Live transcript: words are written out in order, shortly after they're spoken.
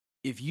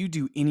If you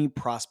do any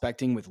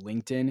prospecting with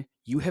LinkedIn,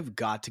 you have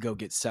got to go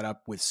get set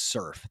up with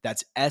Surf.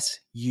 That's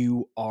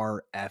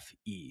SURFE.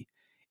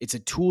 It's a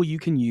tool you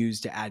can use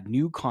to add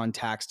new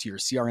contacts to your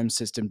CRM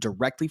system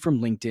directly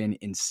from LinkedIn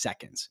in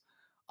seconds.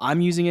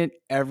 I'm using it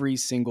every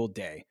single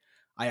day.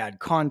 I add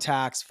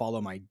contacts,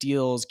 follow my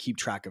deals, keep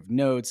track of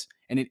notes,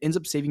 and it ends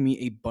up saving me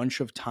a bunch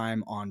of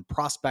time on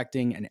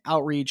prospecting and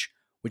outreach,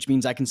 which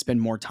means I can spend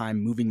more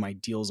time moving my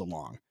deals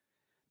along.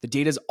 The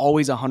data is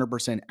always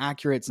 100%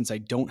 accurate since I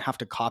don't have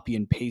to copy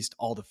and paste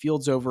all the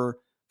fields over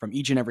from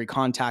each and every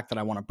contact that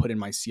I want to put in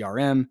my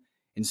CRM.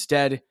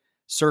 Instead,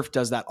 Surf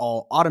does that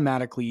all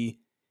automatically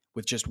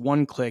with just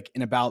one click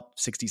in about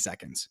 60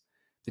 seconds.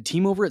 The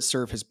team over at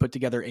Surf has put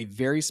together a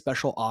very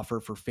special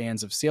offer for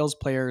fans of sales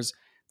players.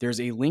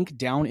 There's a link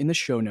down in the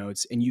show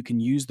notes, and you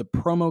can use the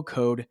promo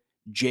code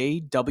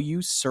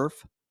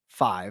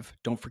JWSurf5.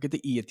 Don't forget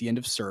the E at the end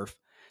of Surf.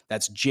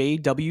 That's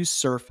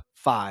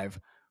JWSurf5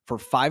 for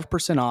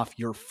 5% off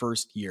your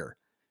first year.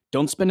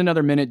 Don't spend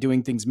another minute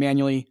doing things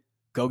manually.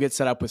 Go get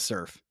set up with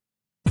Surf.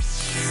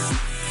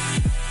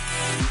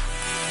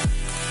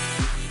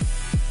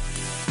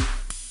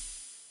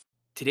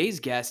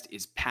 Today's guest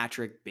is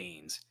Patrick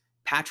Baines.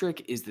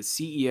 Patrick is the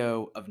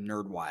CEO of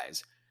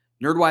NerdWise.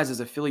 NerdWise is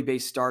a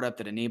Philly-based startup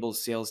that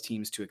enables sales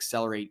teams to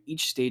accelerate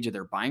each stage of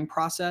their buying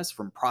process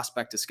from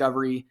prospect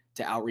discovery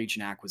to outreach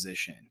and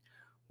acquisition.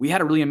 We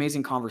had a really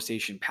amazing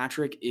conversation.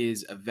 Patrick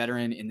is a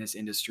veteran in this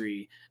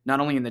industry, not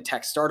only in the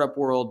tech startup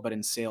world, but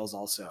in sales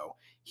also.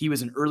 He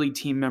was an early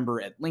team member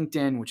at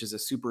LinkedIn, which is a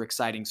super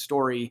exciting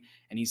story,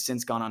 and he's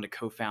since gone on to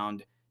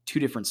co-found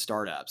 2 different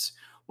startups.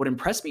 What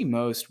impressed me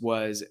most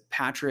was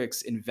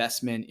Patrick's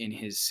investment in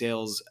his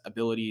sales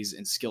abilities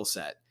and skill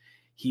set.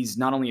 He's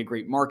not only a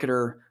great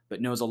marketer, but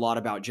knows a lot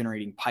about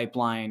generating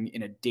pipeline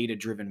in a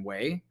data-driven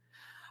way.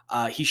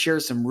 He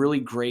shares some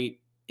really great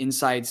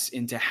insights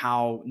into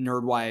how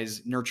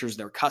NerdWise nurtures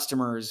their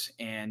customers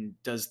and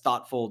does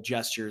thoughtful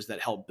gestures that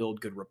help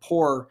build good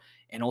rapport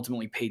and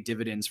ultimately pay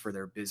dividends for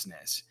their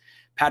business.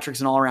 Patrick's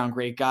an all-around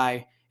great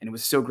guy, and it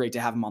was so great to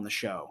have him on the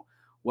show.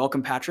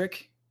 Welcome,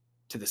 Patrick,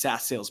 to the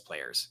SaaS Sales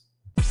Players.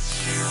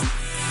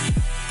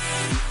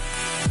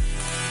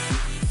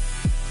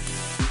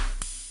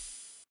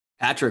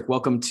 Patrick,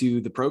 welcome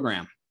to the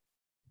program.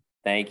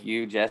 Thank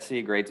you,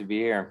 Jesse. Great to be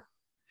here.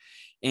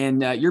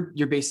 And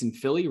you're based in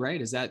Philly, right?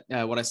 Is that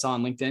what I saw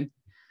on LinkedIn?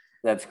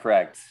 That's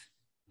correct.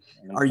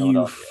 Are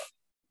you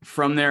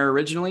from there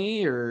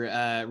originally,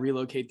 or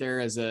relocate there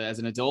as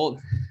an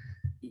adult?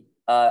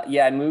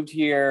 Yeah, I moved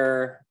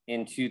here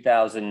in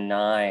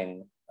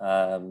 2009.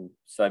 So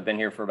I've been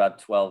here for about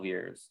 12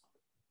 years.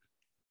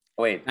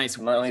 Wait, nice.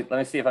 Let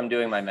me see if I'm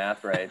doing my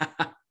math right.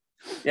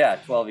 Yeah,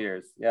 12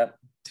 years. Yep.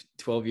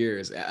 12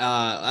 years.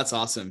 That's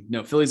awesome.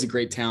 No, Philly's a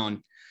great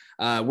town.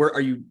 Where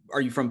are you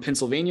from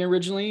Pennsylvania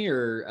originally,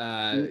 or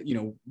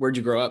where'd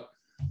you grow up?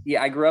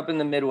 Yeah, I grew up in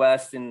the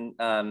Midwest in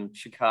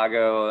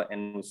Chicago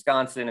and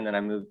Wisconsin, and then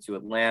I moved to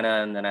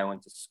Atlanta, and then I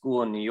went to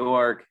school in New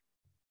York,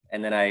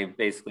 and then I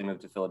basically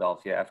moved to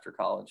Philadelphia after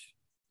college.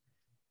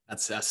 That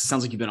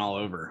sounds like you've been all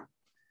over.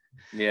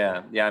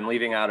 Yeah, I'm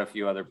leaving out a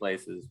few other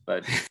places,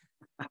 but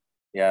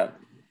yeah.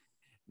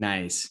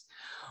 Nice.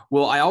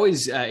 Well, I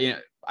always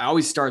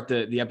start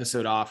the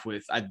episode off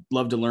with, I'd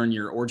love to learn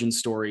your origin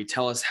story.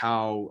 Tell us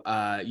how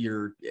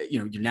you're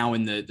now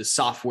in the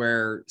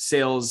software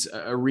sales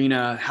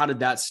arena. How did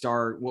that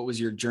start? What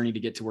was your journey to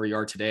get to where you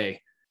are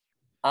today?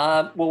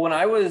 Well, when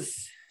I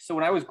was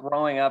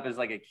growing up as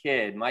like a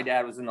kid, my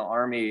dad was in the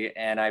Army,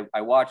 and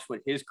I watched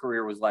what his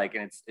career was like.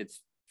 And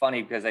it's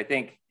funny because I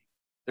think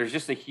there's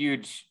just a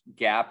huge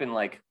gap in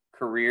like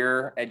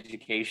career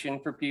education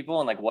for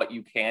people and like what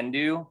you can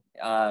do.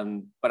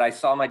 But I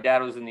saw my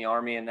dad was in the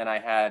Army, and then I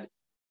had,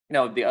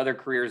 the other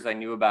careers I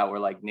knew about were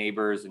like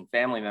neighbors and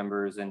family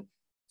members. And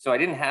so I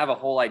didn't have a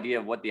whole idea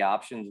of what the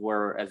options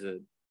were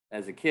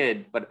as a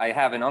kid, but I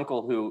have an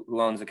uncle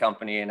who owns a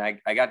company, and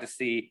I got to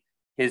see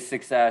his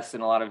success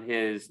and a lot of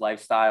his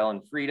lifestyle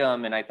and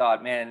freedom. And I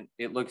thought, man,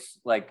 it looks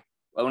like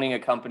owning a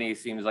company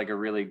seems like a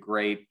really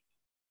great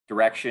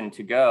direction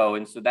to go.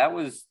 And so that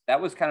was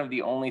kind of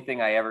the only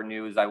thing I ever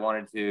knew, is I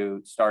wanted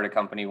to start a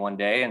company one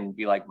day and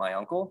be like my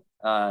uncle.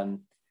 And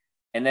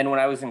then when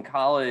I was in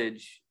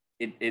college,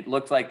 it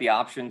looked like the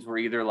options were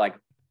either like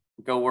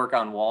go work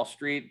on Wall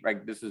Street,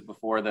 like this is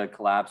before the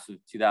collapse of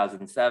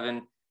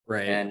 2007,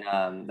 right?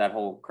 And that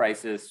whole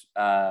crisis.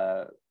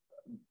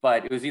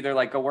 But it was either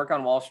like go work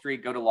on Wall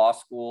Street, go to law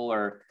school,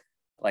 or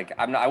like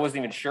I wasn't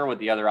even sure what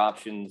the other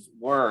options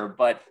were.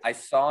 But I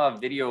saw a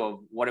video of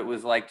what it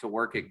was like to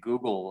work at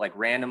Google, like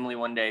randomly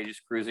one day,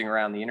 just cruising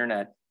around the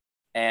internet.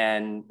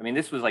 And I mean,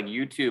 this was like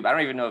YouTube. I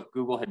don't even know if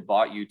Google had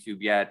bought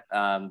YouTube yet,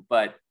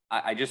 but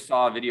I just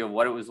saw a video of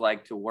what it was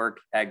like to work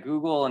at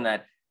Google, and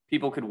that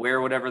people could wear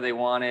whatever they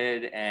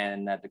wanted,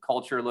 and that the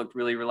culture looked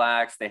really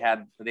relaxed.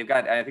 They've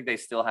got, I think they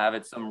still have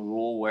it, some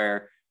rule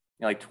where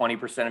like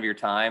 20% of your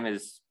time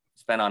is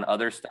spent on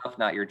other stuff,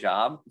 not your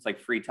job. It's like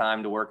free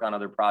time to work on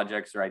other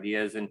projects or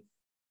ideas. And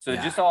So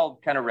it just all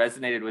kind of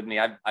resonated with me.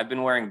 I've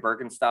been wearing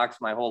Birkenstocks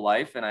my whole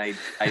life, and I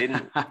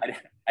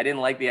didn't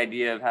like the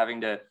idea of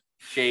having to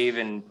shave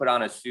and put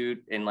on a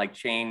suit and like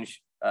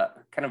change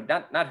kind of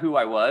not who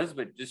I was,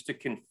 but just to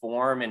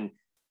conform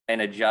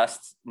and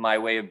adjust my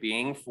way of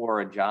being for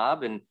a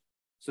job. And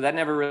so that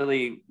never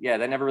really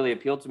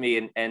appealed to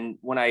me. And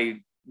when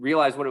I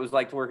realized what it was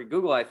like to work at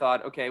Google, I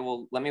thought, okay,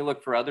 well, let me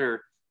look for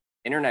other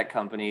internet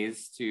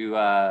companies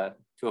to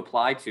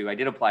apply to. I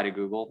did apply to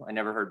Google. I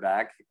never heard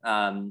back.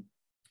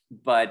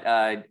 But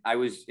I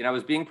was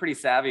being pretty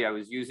savvy. I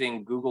was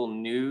using Google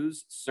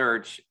News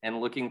search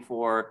and looking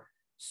for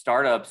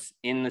startups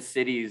in the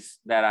cities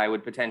that I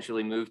would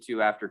potentially move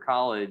to after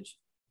college.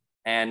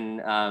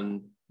 And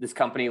this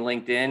company,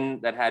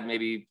 LinkedIn, that had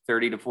maybe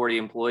 30 to 40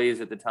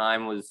 employees at the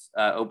time, was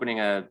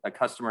opening a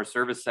customer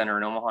service center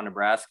in Omaha,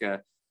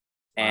 Nebraska.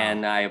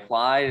 And I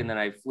applied, and then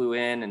I flew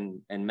in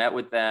and met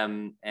with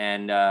them.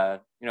 And,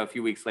 a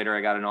few weeks later,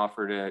 I got an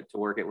offer to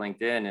work at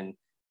LinkedIn. And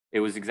it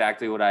was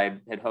exactly what I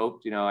had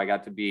hoped. I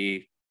got to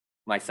be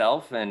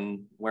myself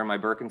and wear my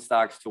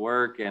Birkenstocks to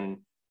work and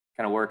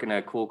kind of work in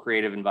a cool,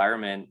 creative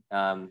environment.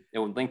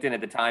 LinkedIn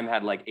at the time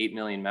had like 8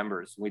 million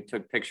members. We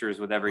took pictures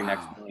with every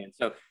next million.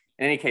 So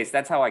in any case,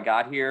 that's how I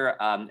got here.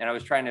 And I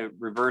was trying to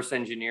reverse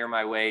engineer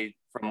my way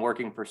from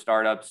working for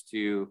startups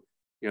to,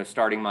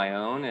 starting my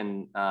own.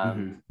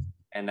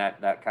 And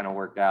that kind of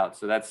worked out.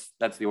 So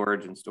that's the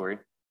origin story.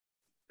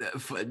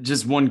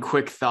 Just one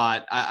quick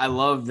thought. I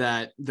love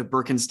that the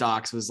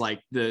Birkenstocks was like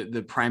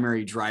the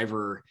primary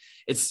driver.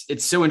 It's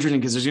so interesting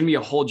because there's going to be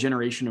a whole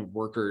generation of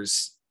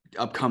workers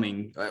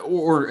upcoming,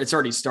 or it's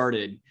already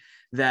started,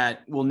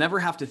 that will never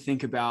have to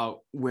think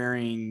about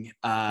wearing,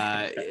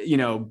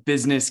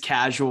 business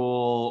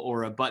casual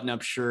or a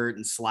button-up shirt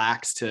and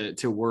slacks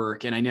to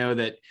work. And I know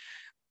that,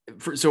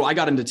 so I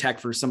got into tech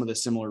for some of the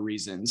similar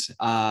reasons.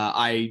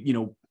 I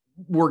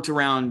worked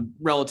around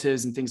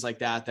relatives and things like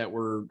that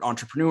were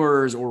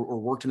entrepreneurs or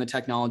worked in the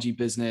technology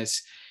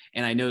business.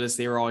 And I noticed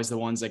they were always the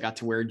ones that got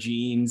to wear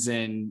jeans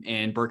and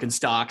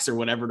Birkenstocks or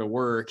whatever to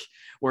work.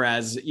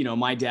 Whereas,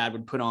 my dad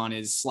would put on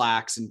his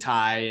slacks and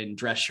tie and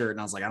dress shirt. And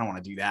I was like, I don't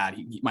want to do that.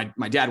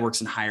 My dad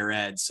works in higher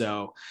ed.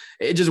 So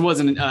it just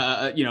wasn't,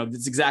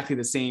 it's exactly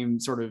the same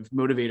sort of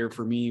motivator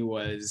for me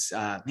was,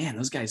 man,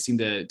 those guys seem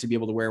to be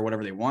able to wear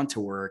whatever they want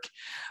to work.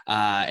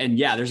 And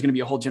yeah, there's going to be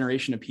a whole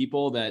generation of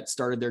people that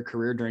started their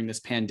career during this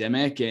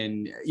pandemic,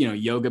 and,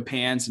 yoga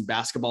pants and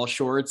basketball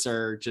shorts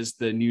are just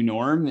the new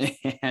norm.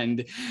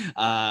 And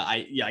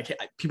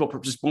people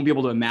just won't be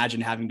able to imagine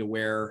having to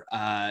wear,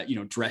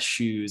 dress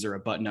shoes or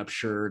a button-up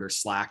shirt or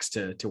slacks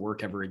to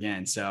work ever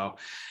again. So,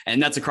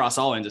 and that's across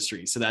all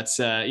industries. So that's,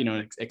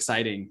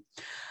 exciting.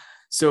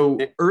 So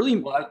early.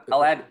 Well,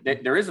 I'll add,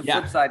 there is a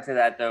flip side to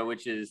that though,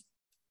 which is,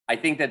 I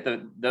think that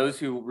those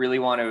who really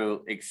want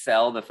to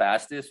excel the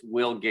fastest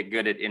will get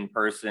good at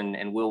in-person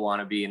and will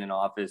want to be in an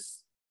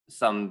office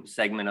some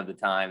segment of the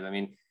time. I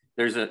mean,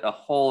 there's a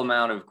whole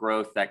amount of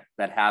growth that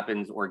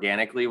happens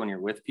organically when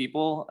you're with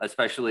people,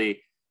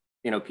 especially,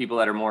 people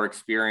that are more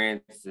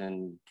experienced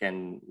and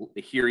can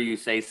hear you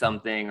say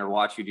something or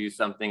watch you do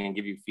something and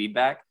give you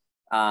feedback.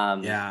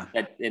 And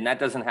that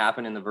doesn't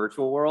happen in the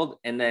virtual world.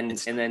 And then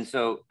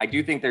so I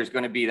do think there's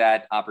going to be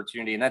that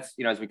opportunity. And that's,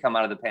 as we come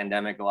out of the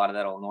pandemic, a lot of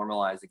that will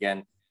normalize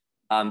again.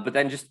 But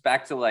then just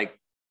back to like,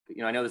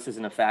 I know this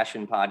isn't a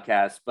fashion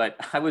podcast, but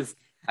I was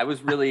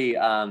really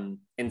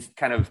in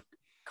kind of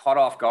caught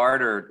off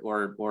guard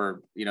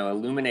or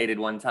illuminated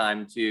one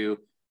time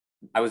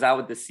I was out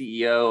with the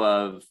CEO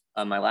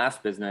of my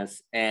last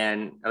business,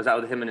 and I was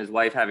out with him and his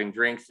wife having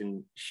drinks,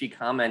 and she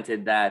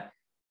commented that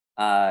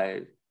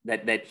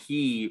that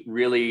he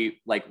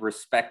really like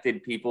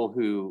respected people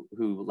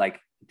who like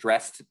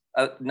dressed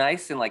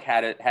nice and like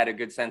had a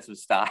good sense of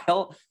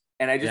style.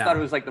 And I just thought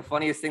it was like the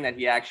funniest thing that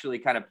he actually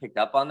kind of picked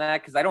up on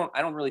that, because I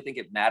don't really think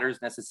it matters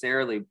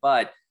necessarily,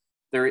 but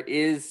there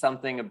is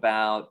something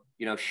about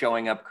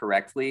showing up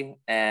correctly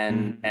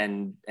and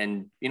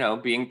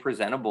being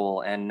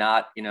presentable, and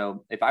not,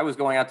 if I was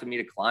going out to meet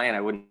a client,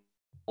 I wouldn't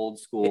old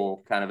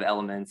school kind of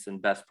elements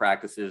and best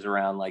practices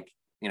around like,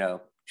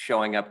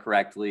 showing up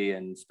correctly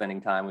and spending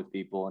time with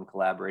people and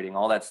collaborating.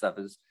 All that stuff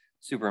is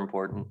super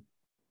important.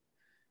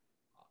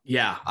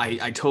 Yeah,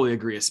 I totally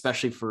agree,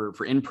 especially for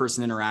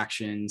in-person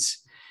interactions.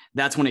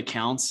 That's when it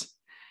counts.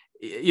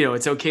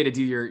 It's okay to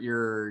do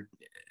your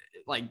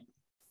like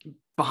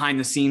behind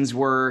the scenes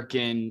work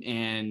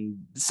and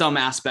some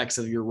aspects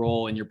of your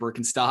role in your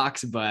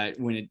Birkenstocks, but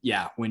when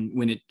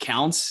it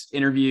counts,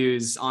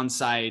 interviews, on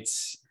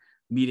sites,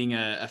 meeting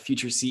a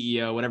future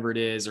CEO, whatever it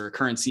is, or a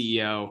current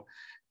CEO,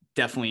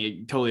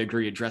 definitely totally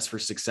agree, a dress for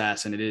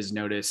success. And it is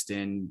noticed.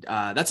 And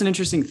that's an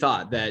interesting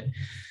thought, that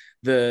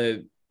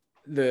the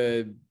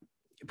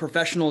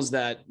professionals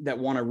that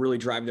want to really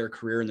drive their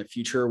career in the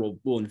future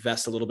will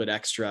invest a little bit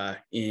extra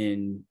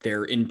in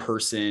their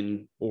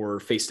in-person or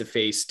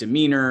face-to-face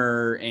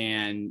demeanor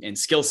and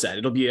skill set.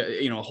 It'll be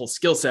a whole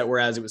skill set,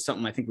 whereas it was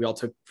something I think we all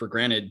took for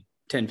granted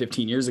 10,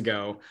 15 years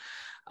ago.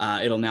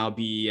 It'll now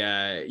be,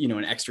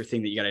 an extra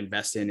thing that you got to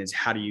invest in is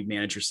how do you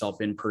manage yourself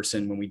in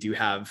person when we do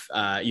have,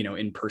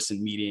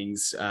 in-person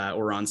meetings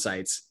or on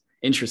sites.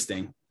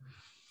 Interesting.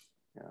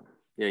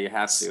 Yeah, you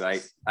have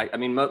to. I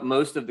mean,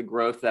 most of the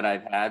growth that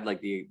I've had,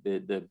 like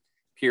the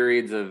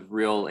periods of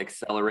real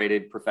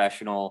accelerated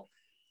professional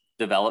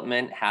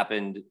development,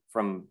 happened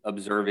from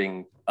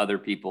observing other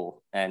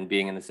people and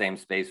being in the same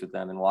space with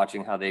them and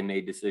watching how they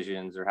made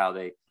decisions or how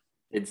they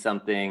did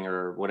something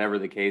or whatever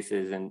the case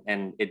is.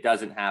 And it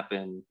doesn't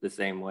happen the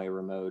same way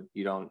remote.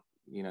 You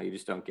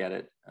just don't get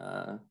it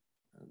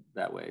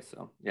that way.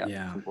 So yeah,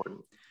 it's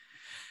important.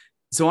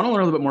 So I want to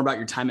learn a little bit more about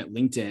your time at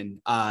LinkedIn.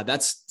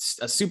 That's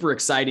a super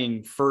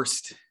exciting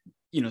first,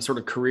 sort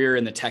of career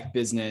in the tech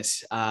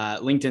business.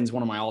 LinkedIn's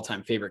one of my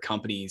all-time favorite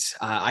companies.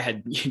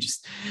 I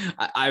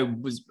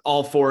was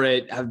all for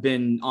it. I've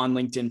been on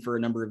LinkedIn for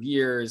a number of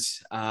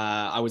years.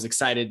 I was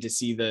excited to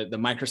see the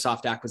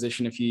Microsoft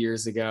acquisition a few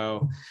years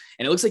ago.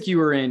 And it looks like you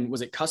were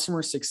was it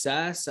customer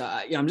success?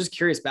 I'm just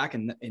curious, back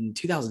in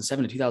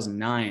 2007 to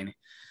 2009,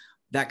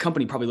 that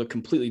company probably looked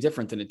completely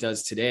different than it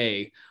does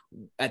today.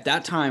 At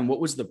that time,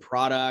 what was the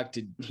product?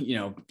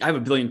 I have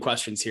a billion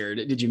questions here.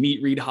 Did you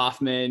meet Reid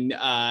Hoffman?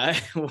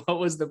 What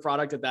was the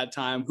product at that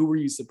time? Who were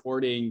you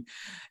supporting?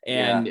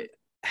 And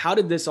how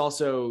did this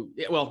also,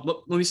 well,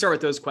 let me start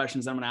with those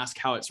questions. I'm going to ask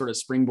how it sort of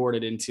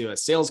springboarded into a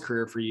sales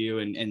career for you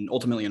and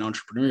ultimately an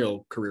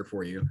entrepreneurial career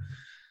for you.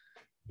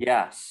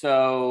 Yeah.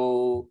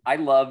 So I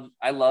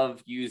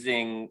love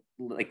using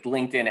like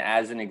LinkedIn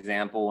as an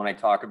example when I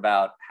talk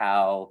about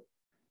how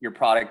your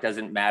product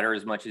doesn't matter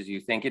as much as you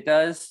think it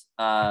does.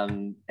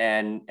 And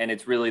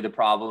it's really the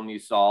problem you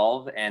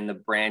solve and the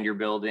brand you're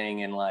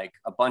building and like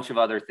a bunch of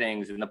other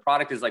things. And the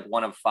product is like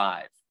one of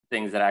 5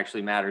 things that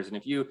actually matters. And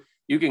if you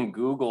can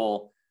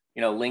Google,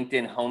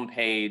 LinkedIn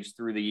homepage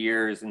through the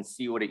years and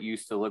see what it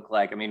used to look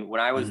like. I mean, when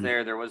I was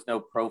there was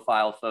no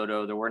profile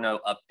photo, there were no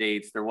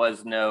updates, there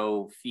was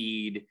no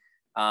feed.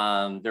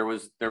 There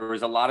was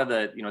a lot of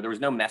there was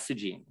no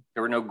messaging,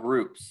 there were no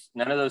groups,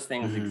 none of those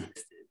things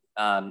existed.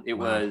 It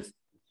was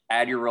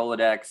add your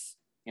Rolodex,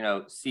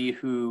 see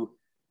who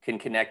can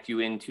connect you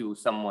into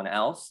someone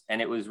else.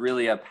 And it was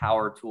really a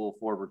power tool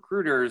for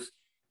recruiters.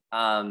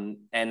 And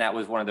that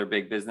was one of their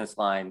big business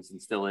lines and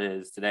still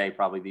is today,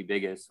 probably the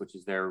biggest, which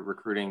is their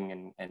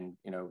recruiting and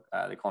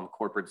they call them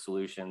corporate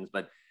solutions,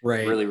 but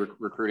really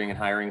recruiting and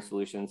hiring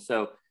solutions.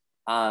 So,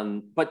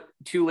 but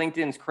to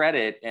LinkedIn's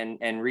credit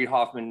and Reid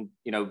Hoffman,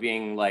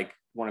 being like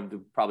one of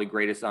the probably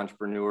greatest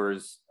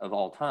entrepreneurs of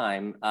all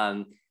time,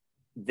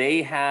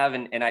 they have,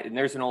 and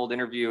there's an old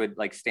interview at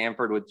like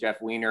Stanford with Jeff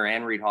Weiner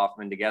and Reid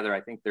Hoffman together. I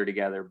think they're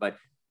together, but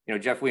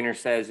Jeff Weiner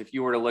says, if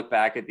you were to look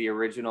back at the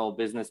original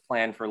business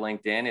plan for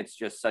LinkedIn, it's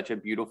just such a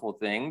beautiful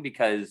thing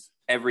because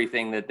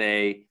everything that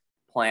they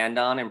planned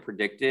on and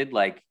predicted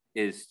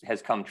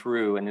has come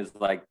true and is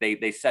like,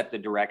 they set the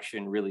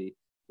direction really,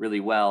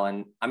 really well.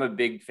 And I'm a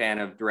big fan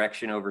of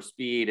direction over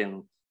speed.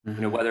 And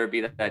whether it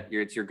be that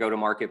it's your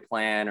go-to-market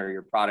plan or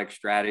your product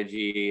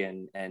strategy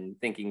and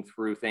thinking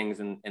through things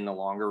in the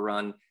longer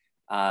run,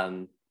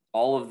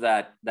 all of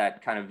that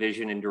kind of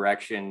vision and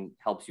direction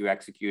helps you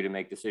execute and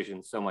make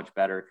decisions so much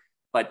better.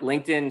 But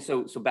LinkedIn,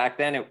 so back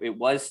then it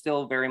was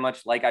still very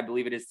much like I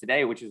believe it is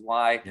today, which is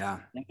why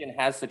LinkedIn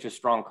has such a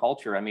strong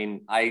culture. I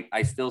mean,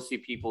 I still see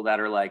people that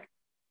are like,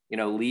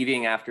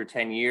 leaving after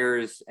 10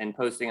 years and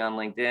posting on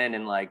LinkedIn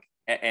and like,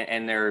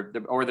 and they're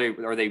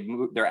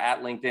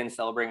at LinkedIn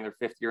celebrating their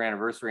 5th year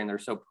anniversary and they're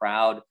so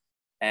proud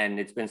and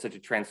it's been such a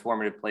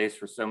transformative place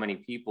for so many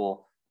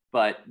people,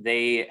 but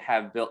they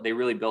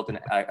really built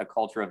a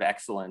culture of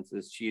excellence,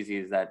 as cheesy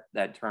as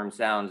that term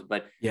sounds,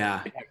 but it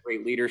had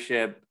great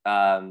leadership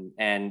and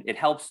it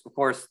helps, of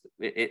course,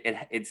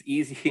 it's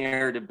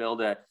easier to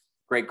build a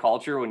great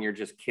culture when you're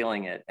just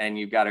killing it and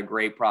you've got a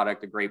great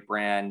product, a great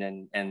brand,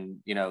 and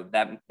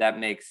that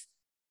makes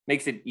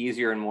it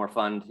easier and more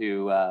fun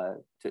to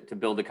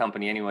build a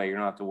company anyway. You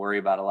don't have to worry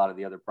about a lot of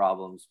the other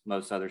problems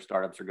most other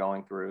startups are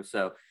going through.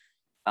 So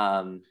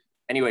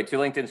anyway, to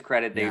LinkedIn's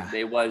credit,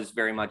 they was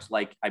very much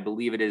like I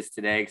believe it is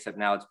today, except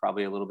now it's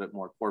probably a little bit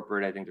more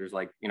corporate. I think there's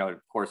like,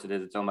 of course it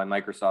is, it's owned by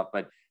Microsoft,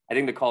 but I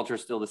think the culture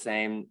is still the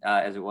same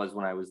as it was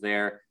when I was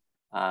there.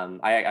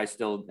 I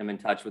still am in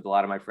touch with a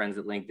lot of my friends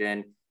at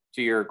LinkedIn.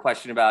 To your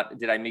question about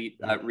did I meet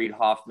Reid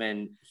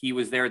Hoffman, he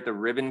was there at the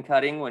ribbon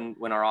cutting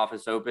when our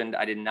office opened.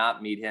 I did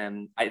not meet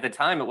him. At the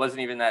time, it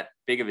wasn't even that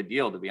big of a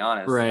deal, to be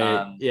honest.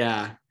 Right.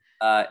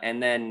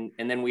 And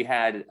then we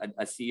had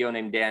a CEO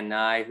named Dan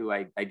Nye, who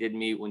I did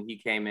meet when he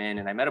came in,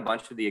 and I met a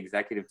bunch of the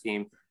executive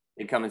team.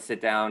 They'd come and sit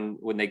down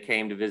when they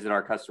came to visit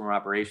our customer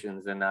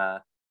operations and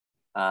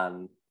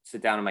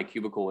sit down in my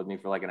cubicle with me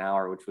for like an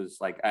hour, which was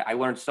like, I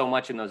learned so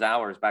much in those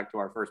hours, back to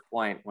our first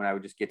point, when I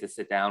would just get to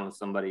sit down with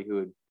somebody who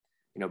had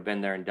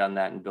been there and done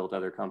that and built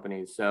other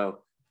companies. So,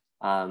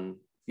 and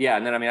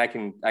then, I mean,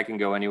 I can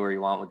go anywhere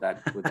you want with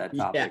that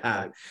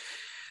topic.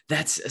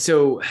 That's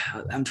so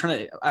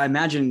I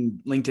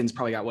imagine LinkedIn's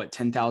probably got what,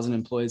 10,000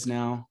 employees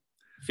now?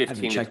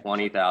 15 to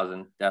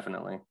 20,000,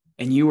 definitely.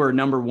 And you were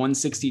number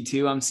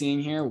 162 I'm seeing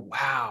here.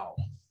 Wow.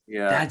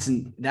 Yeah.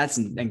 That's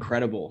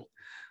incredible.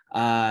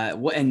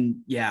 And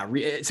yeah,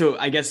 so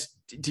I guess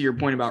to your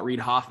point about Reid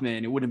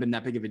Hoffman, it wouldn't have been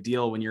that big of a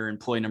deal when you're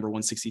employee number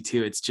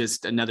 162. It's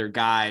just another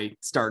guy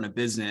starting a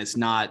business,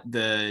 not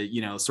the,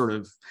 sort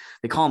of,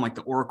 they call him like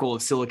the Oracle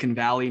of Silicon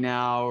Valley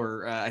now,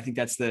 or I think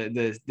that's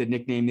the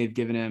nickname they've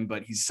given him,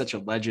 but he's such a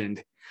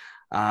legend.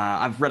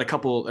 I've read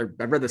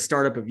the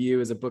Startup of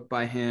You as a book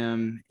by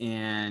him,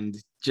 and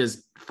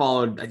just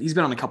followed. He's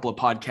been on a couple of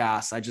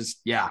podcasts.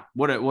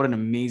 What an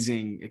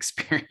amazing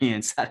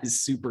experience. That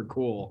is super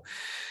cool.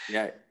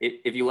 Yeah.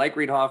 If you like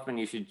Reid Hoffman,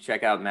 you should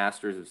check out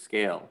Masters of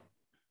Scale.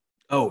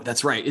 Oh,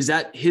 that's right. Is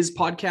that his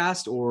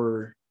podcast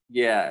or?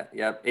 Yeah.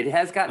 Yep. It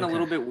has gotten a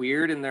little bit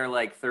weird in their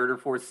like third or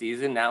fourth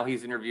season. Now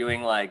he's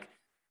interviewing like,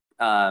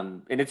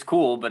 and it's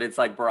cool, but it's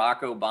like Barack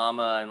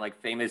Obama and like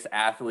famous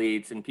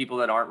athletes and people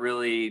that aren't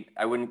really,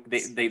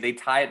 they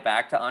tie it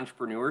back to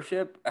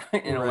entrepreneurship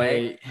in a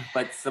way,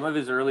 but some of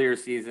his earlier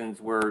seasons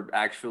were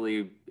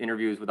actually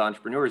interviews with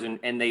entrepreneurs, and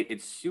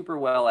it's super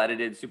well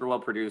edited, super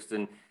well produced,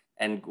 and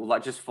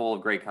just full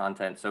of great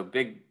content. So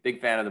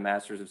big fan of the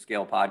Masters of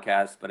Scale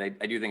podcast, but I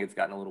do think it's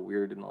gotten a little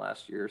weird in the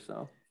last year or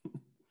so.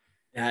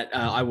 That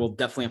I will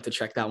definitely have to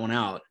check that one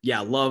out. Yeah,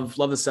 love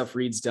the stuff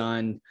Reid's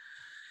done.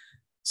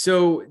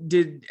 So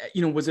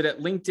was it at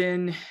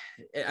LinkedIn?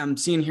 I'm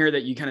seeing here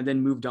that you kind of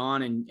then moved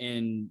on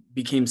and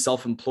became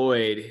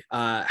self-employed.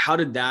 How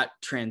did that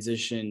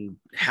transition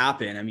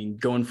happen? I mean,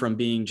 going from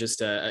being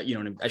just I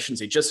shouldn't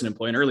say just an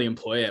employee, an early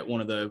employee at one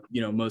of the,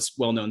 most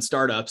well-known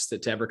startups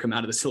to ever come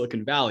out of the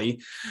Silicon Valley.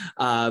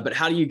 But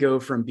how do you go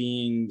from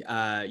being,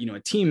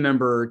 a team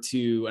member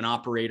to an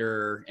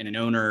operator and an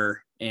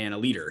owner and a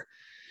leader?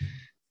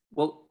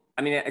 Well,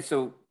 I mean,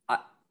 so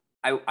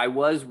I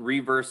was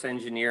reverse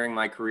engineering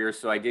my career,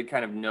 so I did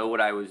kind of know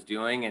what I was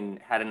doing and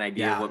had an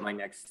idea of what my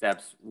next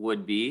steps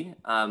would be.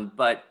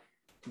 But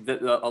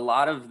a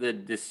lot of the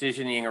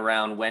decisioning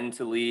around when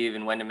to leave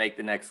and when to make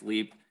the next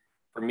leap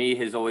for me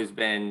has always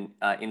been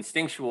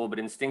instinctual, but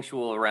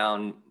instinctual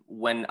around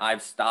when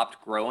I've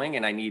stopped growing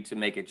and I need to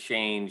make a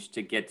change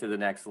to get to the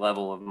next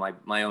level of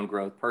my own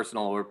growth,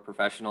 personal or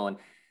professional. And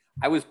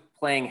I was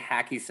playing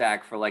hacky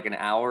sack for like an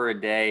hour a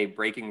day,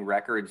 breaking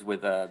records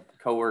with a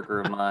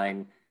coworker of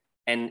mine.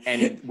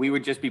 And we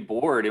would just be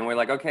bored, and we're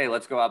like, okay,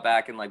 let's go out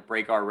back and like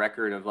break our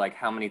record of like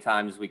how many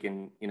times we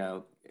can,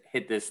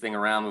 hit this thing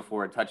around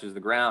before it touches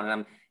the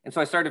ground. And so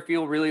I started to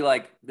feel really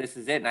like this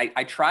is it. And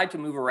I tried to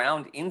move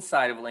around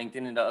inside of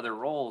LinkedIn into other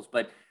roles,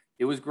 but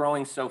it was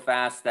growing so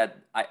fast that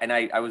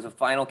I was a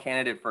final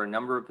candidate for a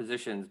number of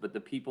positions, but the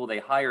people they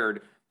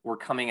hired were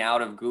coming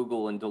out of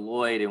Google and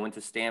Deloitte and went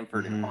to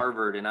Stanford and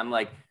Harvard. And I'm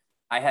like,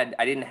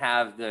 I didn't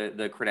have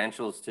the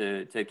credentials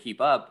to keep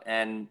up.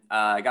 And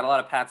I got a lot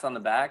of pats on the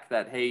back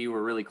that, hey, you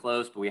were really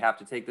close, but we have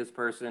to take this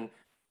person.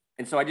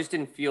 And so I just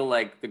didn't feel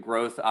like the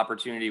growth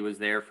opportunity was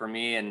there for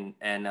me. And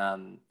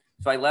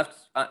so I left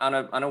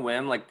on a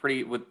whim, like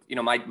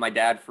my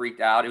dad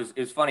freaked out. It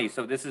was funny.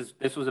 So this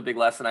was a big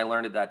lesson I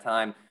learned at that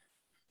time.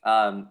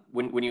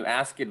 When you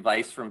ask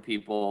advice from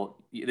people,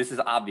 this is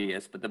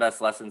obvious, but the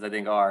best lessons I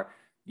think are,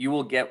 you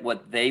will get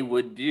what they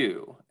would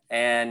do.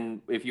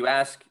 And if you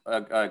ask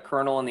a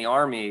colonel in the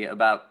Army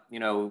about,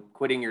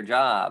 quitting your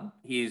job,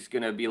 he's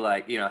going to be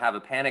like, have a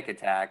panic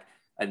attack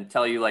and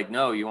tell you like,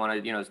 no, you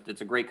want to,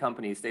 it's a great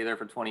company, stay there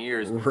for 20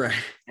 years. Right.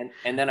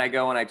 And then I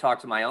go and I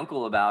talk to my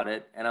uncle about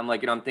it. And I'm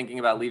like, I'm thinking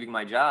about leaving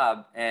my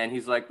job. And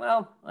he's like,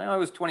 well, I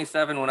was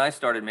 27 when I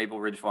started Maple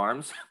Ridge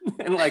Farms.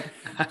 And like,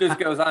 just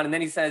goes on. And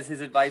then he says his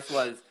advice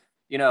was,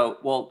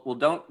 well,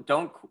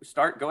 don't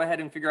start, go ahead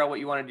and figure out what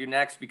you want to do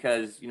next,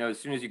 because, as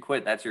soon as you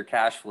quit, that's your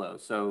cash flow.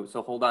 So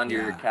hold on to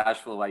your cash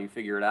flow while you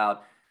figure it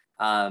out.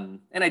 And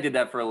I did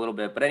that for a little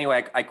bit, but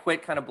anyway, I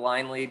quit kind of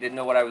blindly, didn't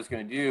know what I was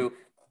going to do.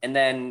 And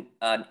then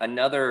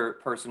another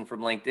person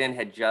from LinkedIn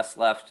had just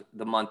left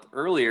the month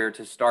earlier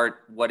to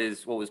start what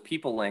was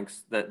People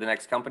Links, the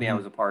next company I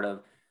was a part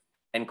of,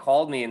 and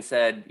called me and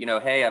said,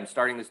 hey, I'm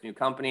starting this new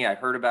company. I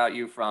heard about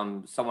you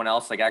from someone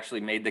else, like actually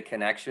made the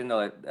connection.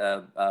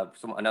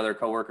 Another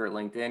coworker at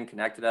LinkedIn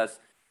connected us,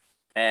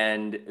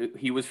 and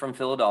he was from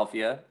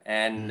Philadelphia.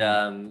 And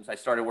so I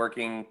started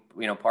working,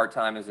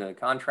 part-time as a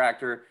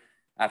contractor.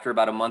 After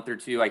about a month or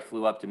two, I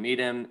flew up to meet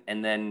him,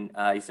 and then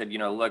he said,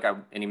 look,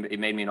 he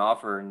made me an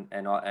offer,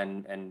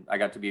 and I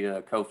got to be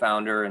a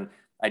co-founder. And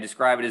I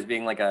describe it as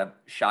being like a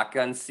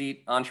shotgun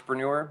seat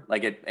entrepreneur.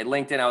 Like at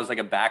LinkedIn, I was like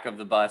a back of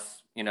the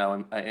bus,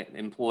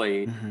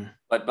 employee,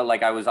 but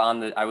like I was on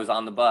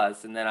the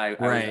bus, and then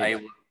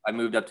I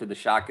moved up to the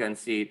shotgun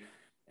seat,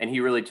 and he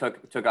really took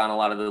on a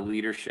lot of the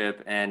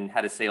leadership and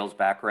had a sales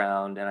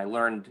background, and I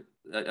learned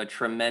a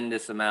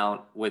tremendous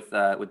amount with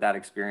that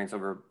experience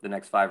over the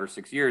next 5 or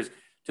 6 years,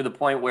 to the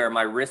point where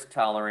my risk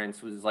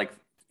tolerance was like,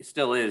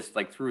 still is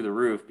like through the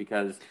roof,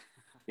 because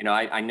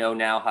I know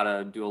now how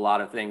to do a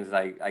lot of things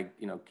I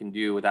can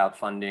do without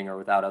funding or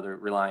without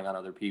relying on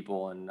other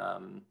people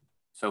and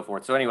so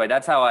forth. So anyway,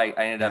 that's how I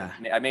ended up.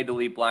 I made the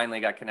leap blindly,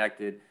 got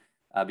connected,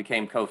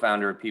 became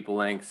co-founder of People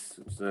Links.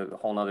 It's a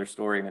whole nother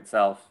story in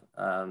itself,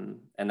 and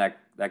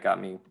that got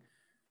me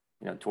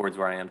towards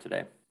where I am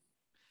today.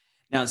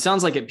 Now it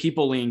sounds like at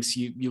People Links,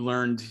 you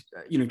learned,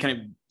 kind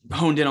of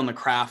honed in on the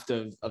craft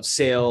of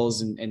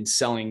sales and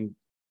selling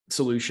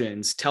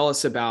solutions. Tell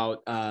us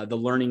about the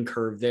learning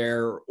curve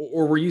there,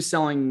 or were you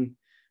selling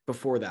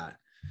before that?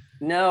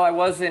 No, I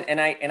wasn't, and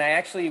I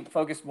actually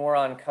focused more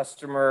on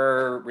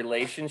customer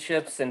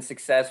relationships and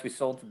success. We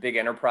sold to big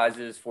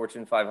enterprises,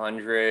 Fortune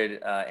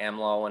 500,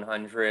 AmLaw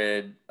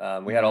 100.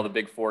 We had all the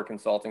big four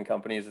consulting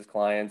companies as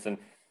clients, and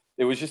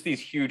it was just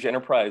these huge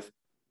enterprise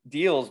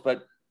deals.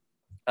 But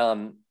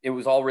it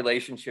was all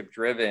relationship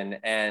driven,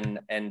 and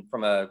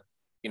from a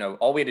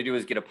all we had to do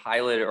was get a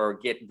pilot or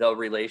get the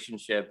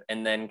relationship,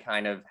 and then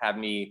kind of have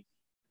me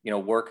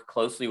work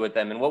closely with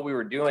them. And what we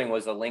were doing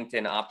was a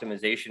LinkedIn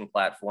optimization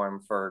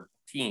platform for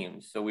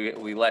teams. So we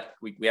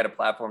had a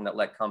platform that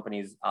let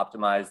companies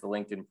optimize the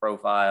LinkedIn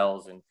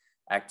profiles and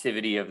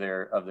activity of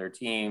their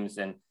teams,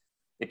 and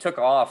it took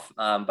off.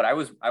 But I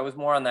was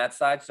more on that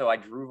side. So I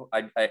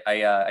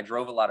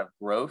drove a lot of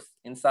growth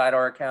inside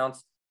our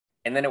accounts.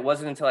 And then it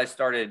wasn't until I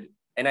started,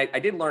 and I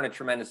did learn a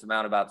tremendous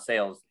amount about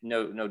sales,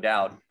 no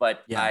doubt,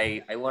 but yeah.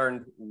 I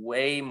learned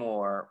way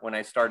more when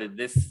I started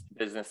this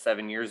business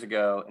 7 years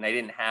ago, and I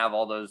didn't have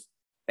all those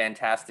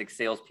fantastic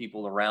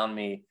salespeople around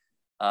me,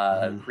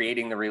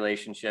 creating the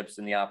relationships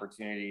and the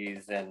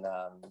opportunities, and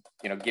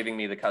giving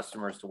me the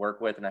customers to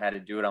work with, and I had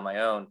to do it on my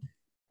own.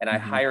 And I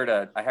hired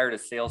a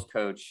sales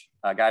coach,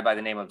 a guy by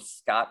the name of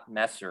Scott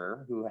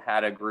Messer, who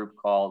had a group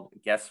called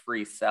Guest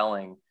Free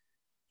Selling.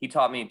 He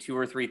taught me 2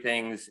 or 3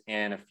 things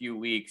in a few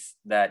weeks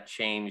that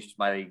changed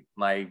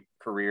my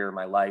career,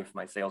 my life,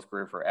 my sales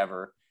career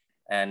forever.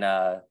 And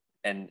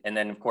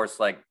then of course,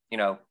 when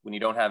you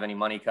don't have any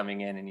money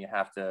coming in and you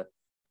have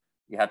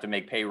to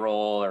make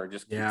payroll or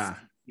just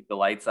keep the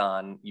lights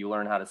on, you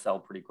learn how to sell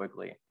pretty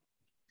quickly.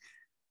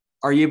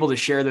 Are you able to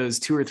share those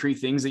 2 or 3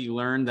 things that you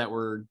learned that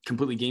were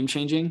completely game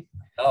changing?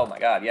 Oh my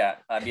God. Yeah.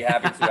 I'd be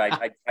happy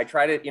to. I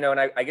try to, and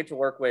I get to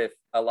work with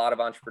a lot of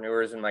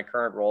entrepreneurs in my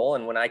current role.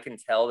 And when I can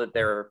tell that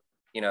they're,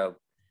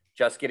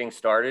 just getting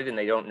started and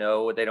they don't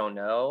know what they don't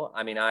know,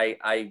 I mean, I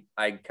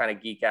kind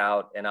of geek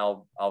out, and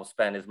I'll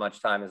spend as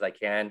much time as I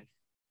can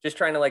just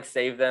trying to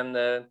save them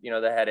the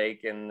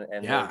headache and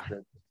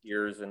the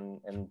tears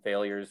and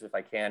failures if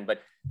I can.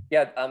 But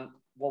yeah,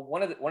 well,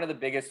 one of the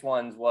biggest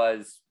ones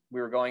was, we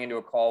were going into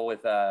a call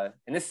with, and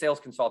this sales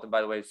consultant,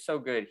 by the way, is so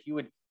good. He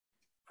would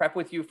prep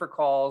with you for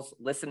calls,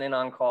 listen in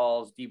on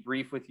calls,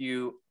 debrief with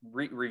you,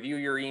 review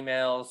your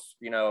emails,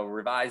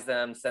 revise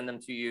them, send them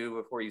to you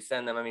before you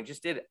send them. I mean,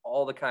 just did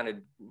all the kind of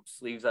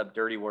sleeves up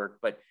dirty work.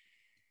 But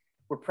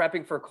we're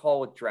prepping for a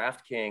call with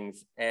DraftKings,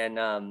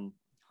 and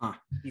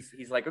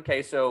he's like,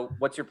 okay, so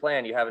what's your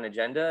plan? You have an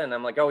agenda? And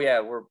I'm like, oh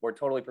yeah, we're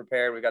totally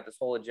prepared. We got this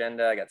whole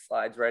agenda. I got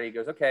slides ready. He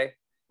goes, okay,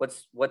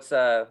 what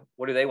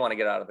do they want to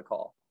get out of the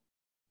call?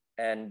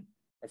 And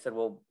I said,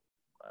 well,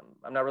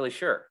 I'm not really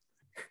sure.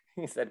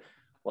 He said,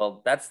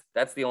 well, that's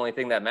the only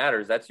thing that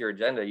matters. That's your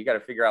agenda. You got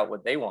to figure out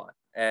what they want.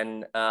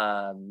 And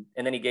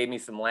then he gave me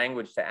some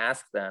language to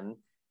ask them.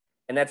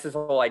 And that's his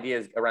whole idea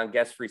is around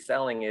guest free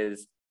selling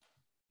is,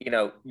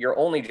 your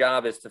only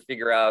job is to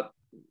figure out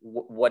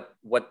what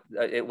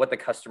the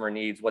customer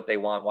needs, what they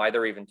want, why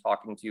they're even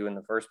talking to you in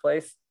the first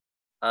place.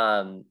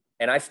 And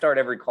I start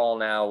every call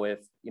now with,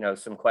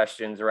 some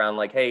questions around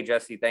hey,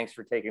 Jesse, thanks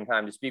for taking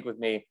time to speak with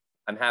me.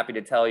 I'm happy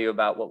to tell you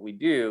about what we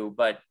do,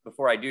 but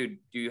before I do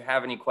you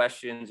have any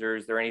questions, or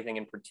is there anything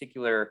in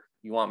particular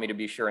you want me to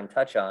be sure and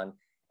touch on?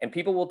 And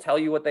people will tell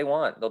you what they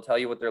want. They'll tell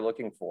you what they're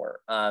looking for.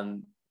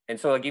 And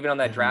so even on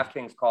that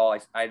DraftKings call,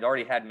 I'd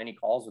already had many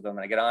calls with them,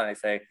 and I get on and I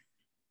say,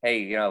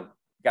 hey,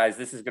 guys,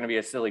 this is going to be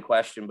a silly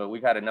question, but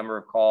we've had a number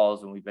of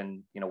calls and we've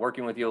been,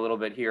 working with you a little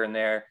bit here and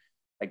there.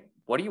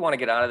 What do you want to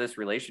get out of this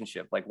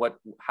relationship?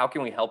 How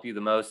can we help you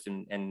the most?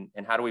 And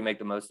how do we make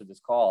the most of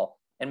this call?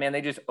 And man,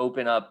 they just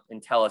open up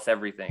and tell us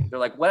everything. They're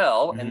like,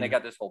 well, and they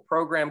got this whole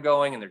program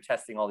going, and they're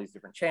testing all these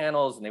different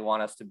channels, and they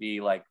want us to be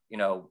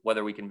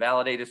whether we can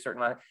validate a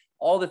certain amount,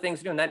 all the things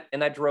to do.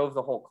 And that drove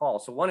the whole call.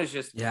 So one is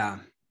just,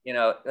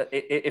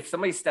 if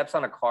somebody steps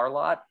on a car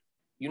lot,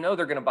 they're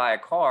going to buy a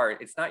car.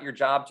 It's not your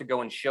job to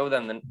go and show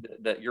them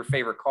your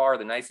favorite car,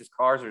 the nicest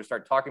cars, or to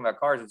start talking about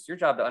cars. It's your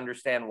job to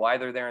understand why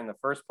they're there in the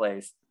first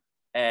place,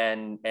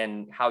 and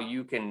how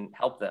you can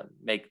help them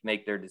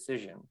make their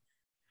decision.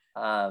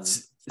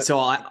 So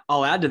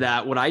I'll add to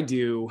that. What I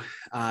do,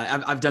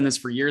 I've done this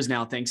for years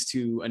now, thanks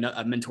to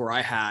a mentor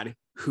I had,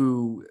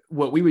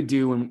 what we would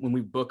do when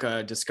we book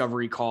a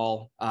discovery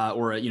call,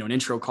 or an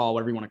intro call,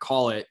 whatever you want to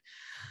call it,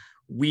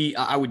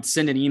 I would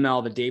send an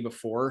email the day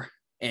before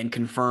and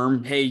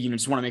confirm, hey,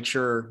 just want to make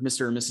sure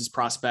Mr. or Mrs.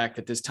 Prospect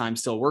that this time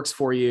still works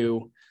for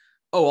you.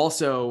 Oh,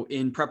 also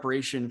in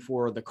preparation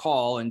for the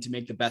call and to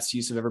make the best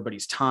use of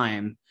everybody's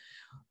time,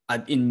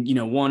 in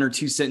 1 or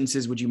 2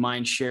 sentences, would you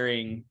mind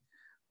sharing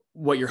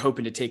what you're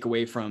hoping to take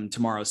away from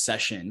tomorrow's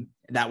session?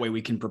 That way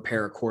we can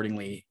prepare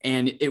accordingly.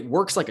 And it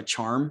works like a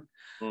charm.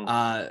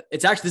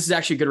 This is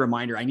actually a good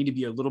reminder. I need to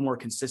be a little more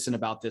consistent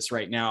about this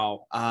right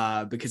now,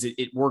 because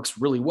it works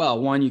really well.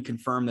 One, you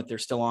confirm that they're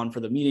still on for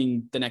the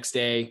meeting the next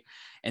day.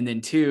 And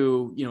then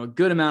two, a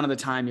good amount of the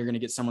time you're going to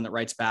get someone that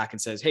writes back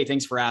and says, hey,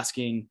 thanks for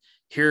asking.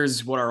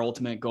 Here's what our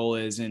ultimate goal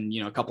is. And,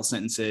 a couple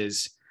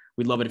sentences.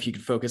 We'd love it if you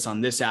could focus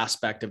on this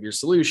aspect of your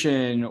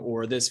solution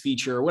or this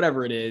feature or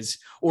whatever it is,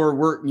 or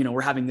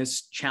we're having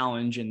this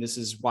challenge and this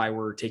is why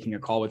we're taking a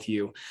call with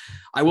you.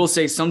 I will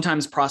say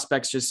sometimes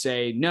prospects just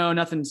say, no,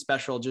 nothing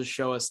special. Just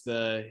show us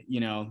the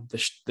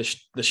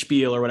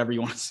spiel or whatever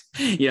you want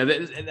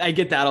to. I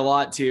get that a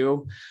lot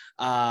too.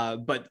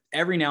 But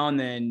every now and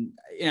then,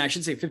 I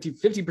should say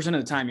 50% of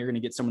the time, you're going to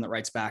get someone that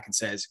writes back and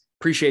says,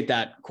 appreciate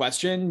that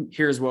question.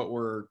 Here's what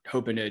we're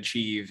hoping to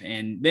achieve.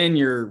 And then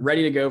you're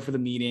ready to go for the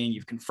meeting.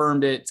 You've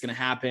confirmed it. It's going to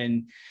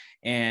happen.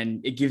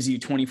 And it gives you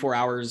 24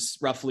 hours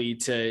roughly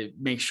to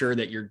make sure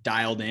that you're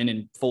dialed in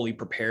and fully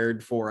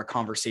prepared for a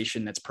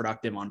conversation that's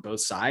productive on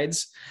both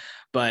sides.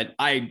 But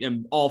I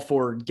am all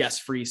for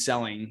guest-free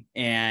selling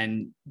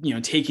and,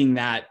 taking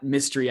that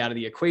mystery out of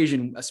the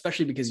equation,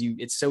 especially because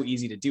it's so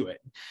easy to do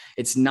it.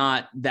 It's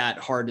not that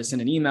hard to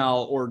send an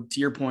email, or to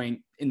your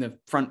point in the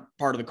front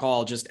part of the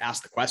call, just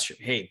ask the question.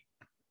 Hey,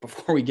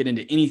 before we get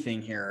into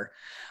anything here,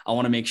 I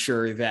want to make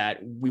sure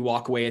that we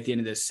walk away at the end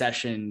of this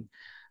session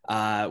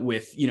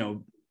with,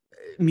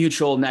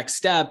 mutual next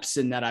steps,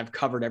 and that I've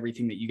covered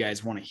everything that you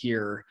guys want to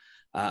hear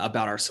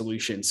about our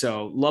solution.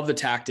 So love the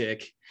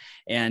tactic.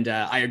 And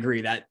I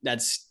agree that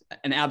that's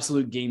an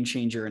absolute game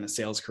changer in a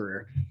sales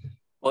career.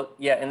 Well,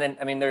 yeah. And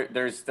then,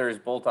 there's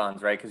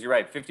bolt-ons, right? Cause you're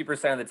right.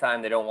 50% of the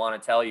time they don't want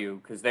to tell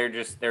you, cause they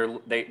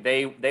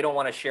don't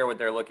want to share what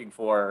they're looking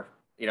for.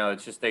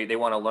 It's just, they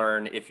want to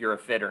learn if you're a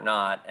fit or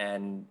not.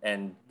 And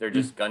they're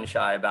just gun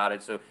shy about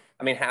it. So,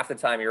 half the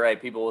time you're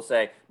right. People will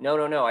say,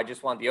 no, I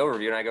just want the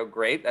overview. And I go,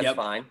 great, that's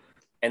fine.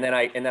 And then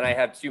I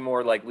have two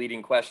more like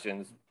leading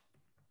questions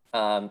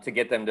to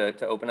get them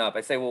to open up.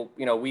 I say, well,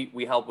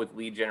 we help with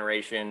lead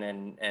generation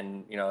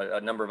and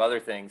a number of other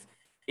things.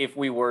 If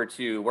we were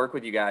to work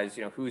with you guys,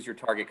 who's your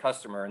target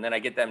customer? And then I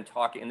get them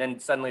talking, and then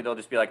suddenly they'll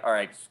just be like, all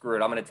right, screw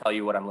it, I'm going to tell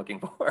you what I'm looking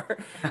for.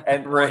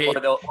 And right.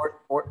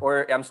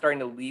 or I'm starting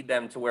to lead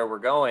them to where we're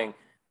going.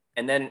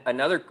 And then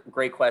another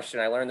great question,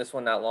 I learned this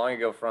one not long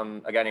ago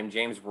from a guy named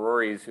James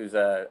Voorhees, who's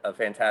a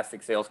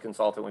fantastic sales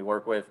consultant we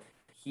work with.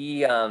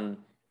 He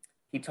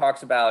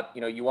talks about,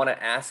 you want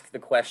to ask the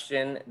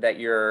question that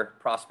your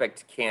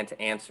prospect can't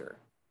answer.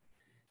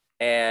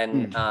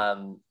 And,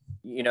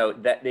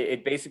 that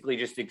it basically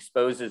just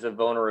exposes a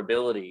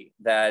vulnerability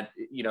that,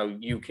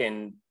 you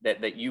can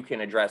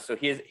address. So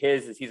he's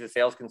a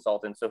sales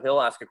consultant. So he'll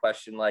ask a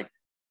question like,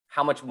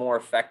 how much more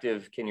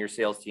effective can your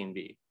sales team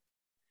be?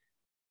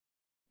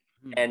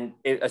 And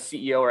a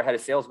CEO or head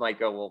of sales might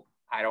go, well,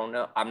 I don't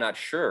know. I'm not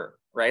sure.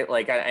 Right.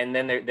 And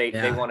then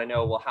they want to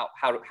know, well,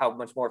 how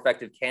much more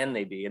effective can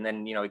they be? And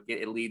then,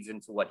 it leads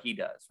into what he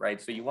does.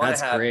 Right. So you want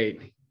to have,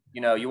 great.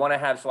 You want to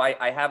have, so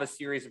I have a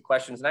series of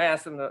questions, and I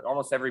ask them to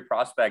almost every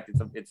prospect.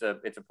 It's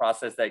a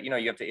process that,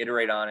 you have to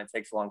iterate on. It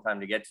takes a long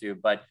time to get to,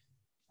 but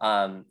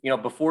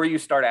before you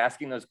start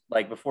asking those,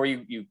 like before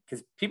you,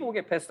 cause people will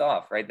get pissed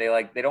off, right? They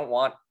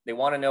want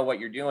to know what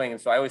you're doing. And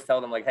so I always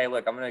tell them like, hey,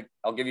 look,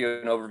 I'll give you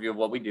an overview of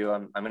what we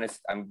do.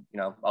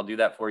 I'll do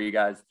that for you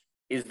guys.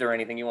 Is there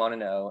anything you want to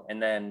know?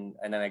 And then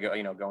I go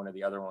into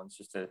the other ones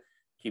just to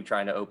keep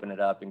trying to open it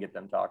up and get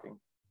them talking.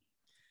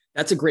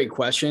 That's a great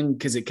question,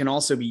 because it can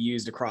also be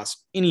used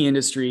across any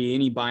industry,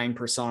 any buying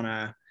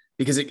persona,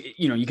 because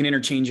you can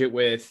interchange it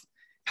with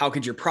how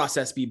could your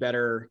process be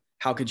better?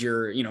 How could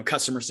your,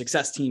 customer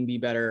success team be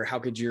better? How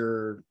could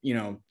your,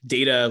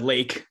 data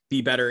lake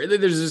be better?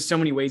 There's just so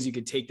many ways you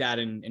could take that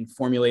and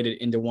formulate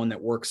it into one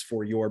that works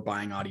for your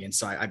buying audience.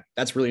 So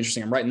that's really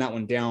interesting. I'm writing that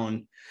one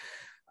down.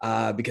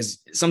 Because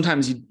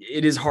sometimes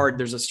it is hard.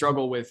 There's a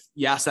struggle with,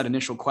 you ask that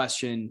initial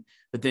question,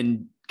 but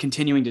then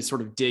continuing to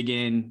sort of dig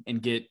in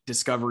and get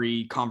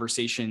discovery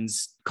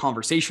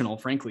conversational,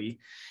 frankly,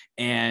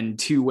 and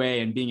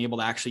two-way, and being able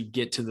to actually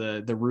get to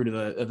the root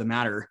of the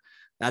matter.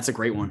 That's a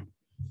great one.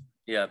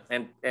 Yeah.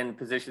 And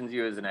positions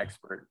you as an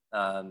expert,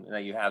 and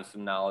that you have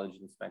some knowledge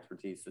and some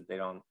expertise that they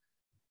don't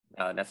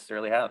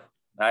necessarily have.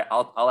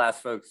 I'll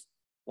ask folks,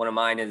 one of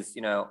mine is,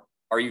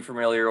 are you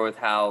familiar with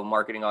how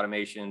marketing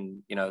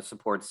automation,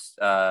 supports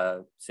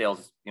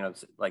sales,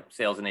 like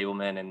sales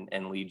enablement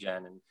and lead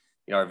gen? And,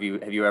 have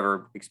you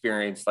ever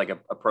experienced like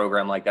a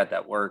program like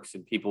that works?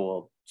 And people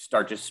will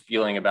start just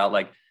spewing about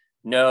like,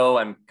 no,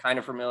 I'm kind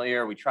of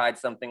familiar. We tried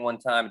something one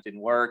time, it didn't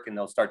work. And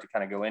they'll start to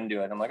kind of go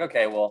into it. I'm like,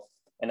 okay, well,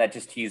 and that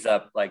just tees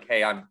up like,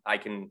 hey, I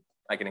can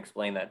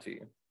explain that to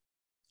you.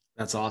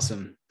 That's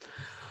awesome.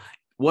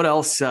 What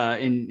else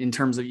in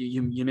terms of,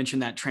 you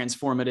mentioned that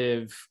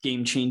transformative,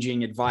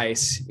 game-changing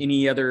advice?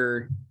 Any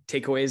other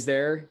takeaways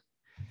there?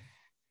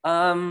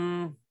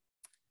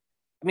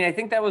 I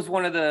think that was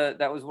one of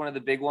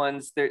the big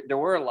ones. There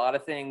were a lot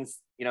of things,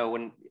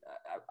 when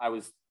I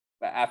was,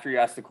 after you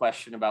asked the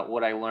question about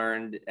what I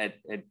learned at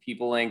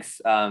PeopleLinx,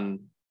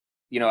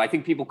 I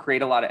think people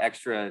create a lot of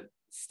extra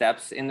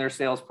steps in their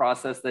sales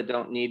process that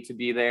don't need to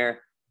be there.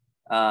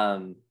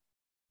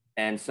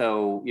 And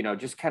so,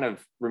 just kind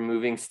of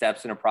removing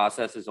steps in a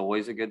process is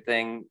always a good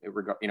thing,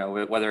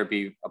 whether it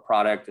be a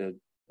product,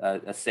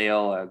 a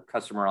sale, a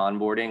customer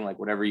onboarding, like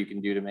whatever you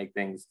can do to make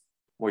things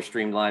more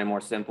streamlined and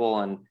more simple.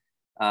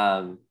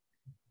 And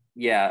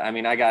yeah, I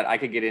mean, I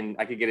could get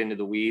into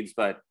the weeds,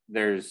 but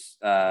there's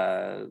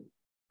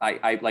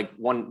I like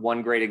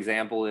one great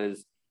example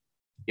is,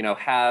 you know,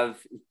 I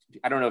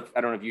don't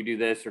know if you do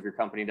this or if your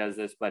company does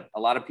this, but a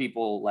lot of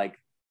people like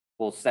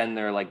will send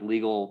their like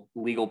legal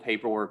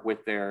paperwork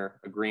with their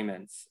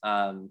agreements.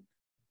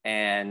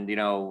 And, you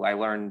know, I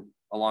learned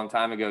a long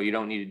time ago, you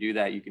don't need to do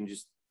that. You can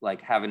just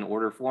like have an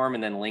order form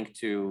and then link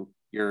to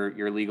your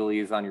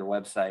legalese on your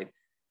website.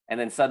 And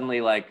then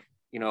suddenly, like,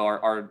 you know,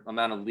 our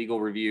amount of legal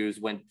reviews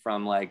went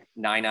from like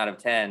 9 out of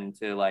 10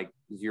 to like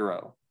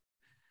 0.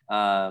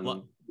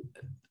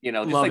 You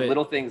know, just like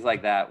little things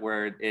like that,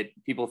 where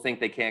people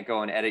think they can't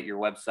go and edit your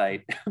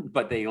website,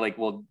 but they like,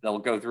 they'll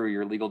go through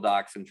your legal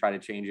docs and try to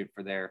change it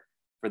for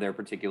their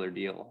particular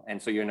deal.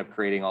 And so you end up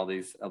creating all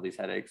these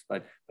headaches.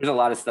 But there's a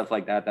lot of stuff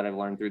like that I've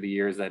learned through the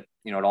years that,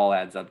 you know, it all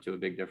adds up to a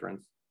big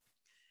difference.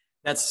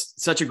 That's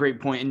such a great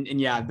point. And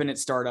yeah, I've been at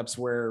startups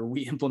where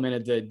we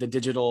implemented the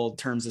digital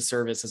terms of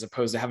service as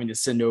opposed to having to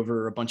send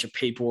over a bunch of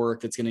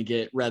paperwork that's going to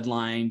get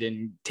redlined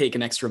and take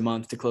an extra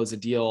month to close a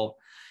deal.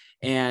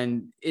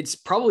 And it's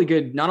probably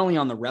good, not only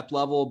on the rep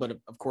level, but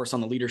of course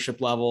on the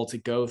leadership level, to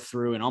go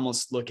through and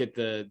almost look at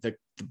the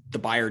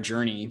buyer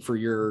journey for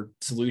your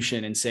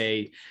solution and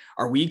say,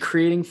 are we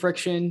creating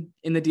friction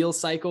in the deal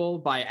cycle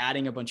by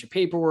adding a bunch of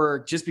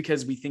paperwork just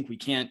because we think we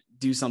can't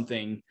do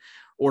something?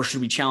 Or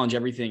should we challenge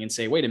everything and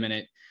say, wait a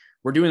minute,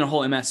 we're doing a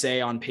whole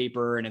MSA on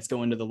paper and it's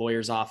going to the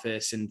lawyer's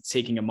office and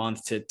taking a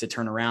month to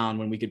turn around,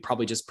 when we could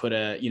probably just put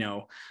a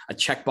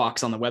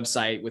checkbox on the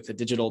website with the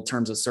digital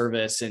terms of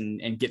service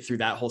and get through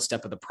that whole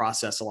step of the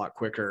process a lot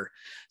quicker.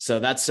 So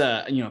that's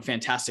a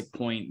fantastic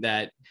point,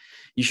 that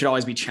you should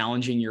always be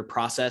challenging your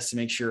process to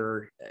make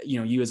sure,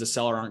 you as a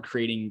seller aren't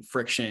creating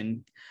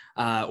friction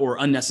or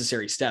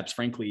unnecessary steps,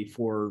 frankly,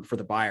 for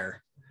the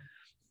buyer.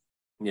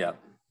 Yeah.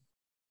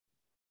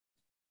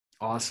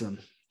 Awesome.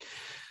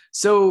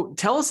 So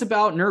tell us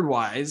about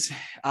NerdWise.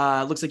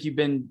 Looks like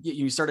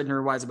you started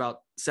NerdWise about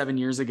 7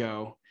 years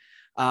ago.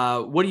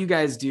 What do you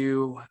guys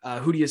do?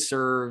 Who do you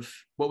serve?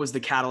 What was the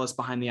catalyst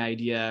behind the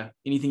idea?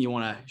 Anything you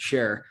want to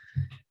share?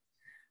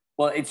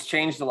 Well, it's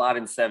changed a lot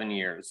in 7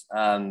 years.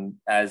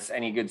 As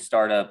any good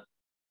startup,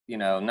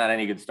 not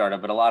any good startup,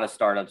 but a lot of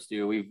startups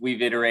do.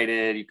 We've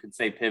iterated, you could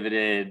say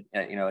pivoted,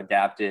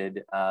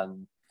 adapted.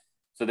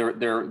 So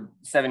there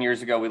 7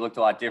 years ago, we looked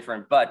a lot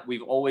different, but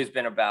we've always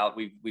been about,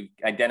 we've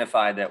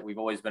identified that we've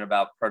always been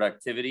about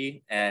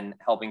productivity and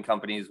helping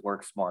companies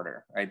work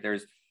smarter, right?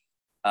 There's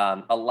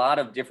a lot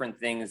of different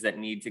things that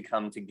need to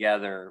come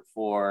together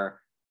for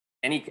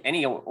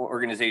any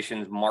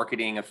organization's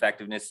marketing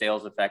effectiveness,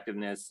 sales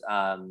effectiveness.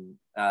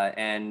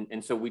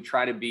 And so we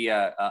try to be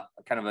a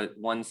kind of a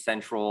one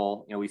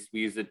central, we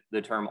use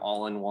the term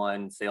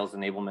all-in-one sales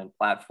enablement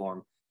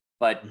platform.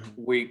 But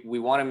we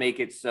want to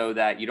make it so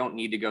that you don't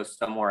need to go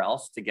somewhere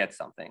else to get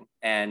something.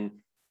 And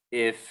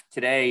if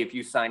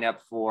you sign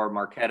up for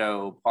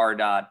Marketo,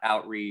 Pardot,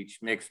 Outreach,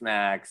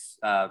 Mixmax,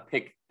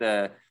 pick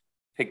the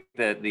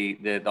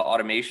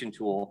automation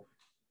tool,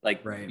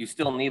 you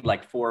still need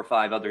like 4 or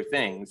 5 other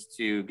things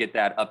to get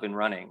that up and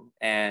running.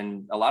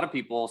 And a lot of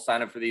people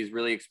sign up for these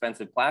really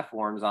expensive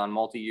platforms on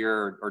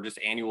multi-year or just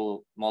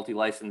annual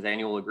multi-license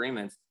annual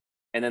agreements.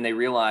 And then they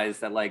realize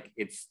that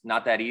it's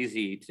not that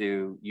easy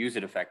to use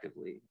it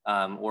effectively,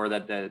 or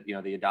that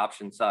the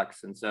adoption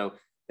sucks. And so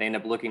they end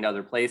up looking to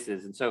other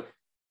places. And so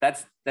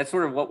that's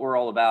sort of what we're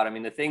all about. I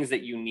mean, the things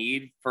that you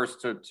need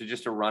first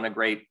to run a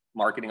great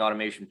marketing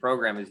automation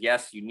program is,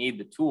 yes, you need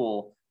the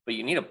tool, but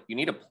you need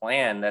a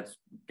plan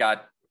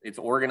it's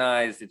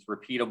organized, it's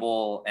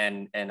repeatable,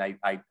 and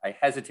I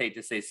hesitate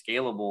to say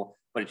scalable,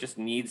 but it just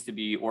needs to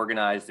be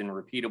organized and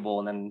repeatable.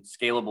 And then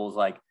scalable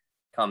is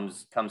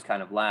comes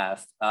kind of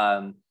last.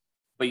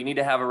 But you need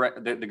to have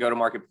the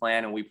go-to-market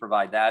plan, and we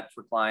provide that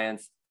for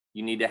clients.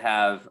 You need to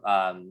have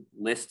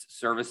list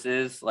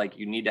services.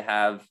 You need to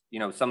have,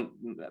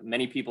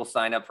 many people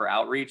sign up for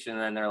Outreach, and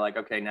then they're like,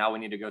 okay, now we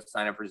need to go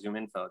sign up for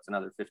ZoomInfo. It's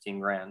another 15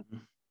 grand.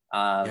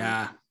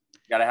 Yeah.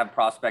 Got to have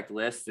prospect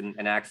lists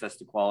and access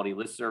to quality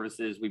list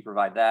services. We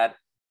provide that.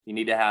 You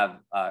need to have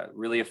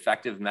really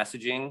effective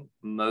messaging.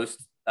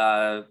 Most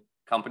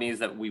companies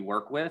that we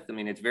work with, I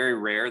mean, it's very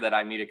rare that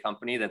I meet a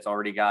company that's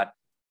already got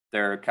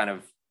their kind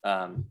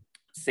of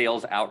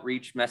sales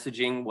outreach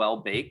messaging well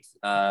baked.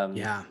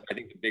 I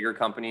think the bigger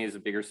companies, the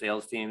bigger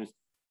sales teams,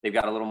 they've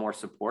got a little more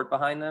support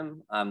behind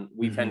them.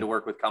 We tend to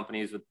work with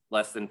companies with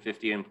less than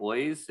 50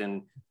 employees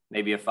and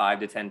maybe a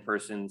 5 to 10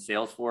 person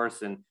sales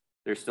force, and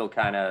they're still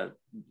kind of,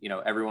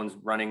 everyone's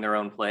running their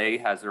own play,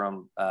 has their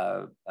own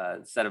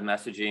set of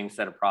messaging,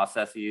 set of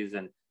processes,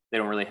 and they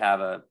don't really have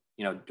a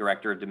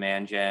director of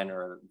demand gen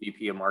or a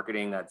VP of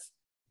marketing that's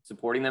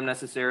supporting them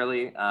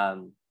necessarily.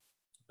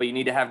 But you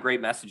need to have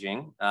great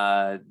messaging.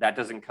 That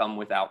doesn't come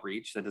with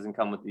Outreach. That doesn't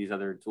come with these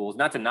other tools.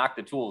 Not to knock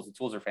the tools. The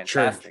tools are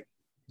fantastic. Sure.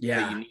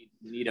 Yeah. But you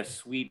need a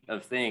suite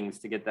of things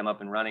to get them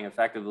up and running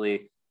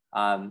effectively.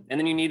 And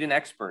then you need an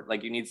expert.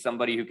 You need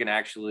somebody who can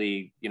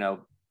actually,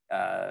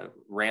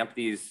 ramp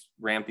these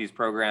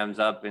programs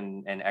up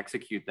and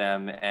execute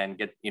them and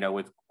get,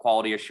 with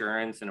quality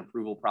assurance and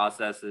approval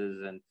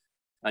processes and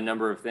a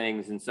number of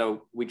things. And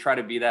so we try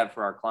to be that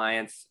for our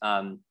clients.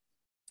 And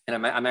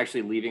I'm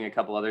actually leaving a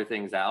couple other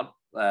things out,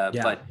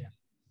 but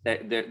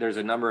there's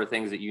a number of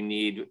things that you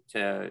need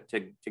to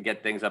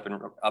get things up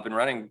and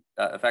running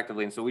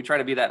effectively. And so we try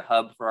to be that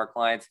hub for our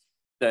clients.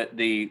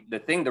 The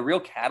real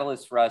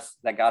catalyst for us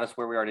that got us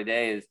where we are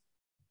today is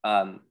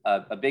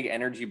a big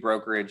energy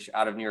brokerage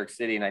out of New York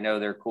City. And I know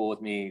they're cool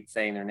with me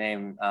saying their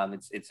name.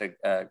 It's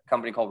a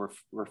company called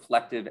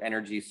Reflective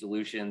Energy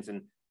Solutions,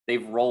 and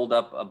they've rolled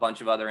up a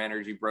bunch of other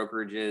energy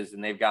brokerages,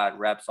 and they've got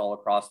reps all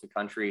across the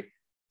country.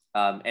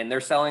 And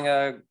they're selling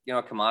a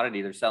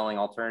commodity. They're selling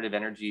alternative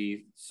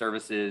energy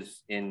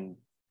services in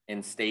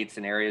states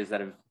and areas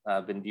that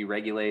have been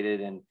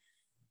deregulated. And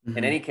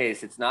in any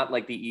case, it's not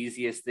like the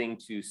easiest thing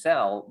to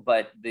sell,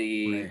 but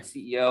the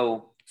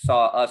CEO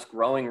saw us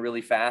growing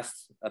really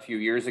fast a few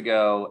years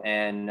ago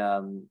and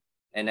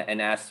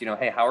asked,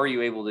 hey, how are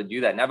you able to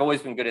do that? And I've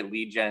always been good at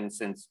lead gen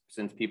since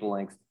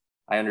PeopleLinks.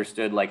 I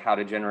understood like how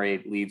to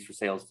generate leads for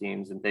sales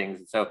teams and things.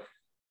 And so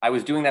I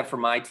was doing that for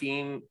my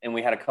team, and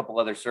we had a couple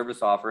other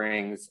service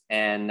offerings.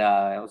 And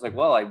I was like,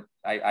 well,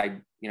 I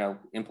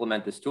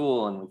implement this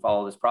tool and we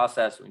follow this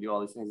process and we do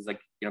all these things. He's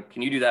like,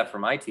 can you do that for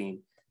my team?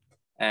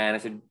 And I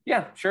said,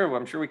 yeah, sure. Well,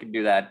 I'm sure we could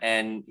do that.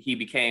 And he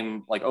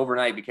became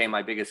overnight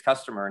my biggest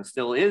customer, and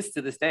still is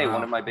to this day,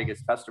 one of my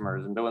biggest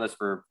customers. I'm doing this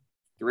for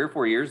 3 or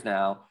 4 years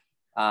now.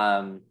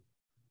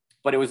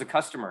 But it was a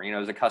customer, it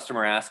was a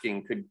customer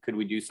asking, could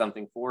we do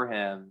something for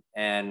him?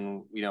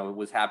 And,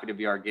 was happy to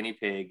be our guinea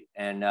pig.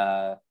 And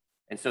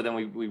so then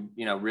we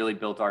really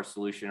built our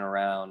solution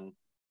around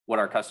what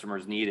our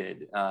customers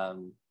needed.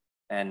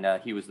 And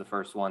he was the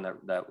first one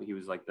that he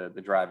was like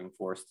the driving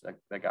force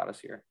that got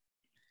us here.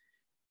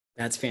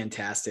 That's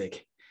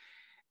fantastic.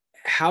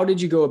 How did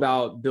you go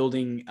about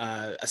building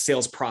a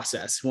sales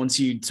process once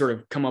you sort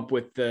of come up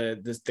with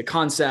the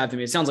concept? I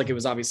mean, it sounds like it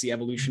was obviously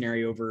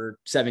evolutionary over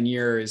 7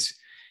 years.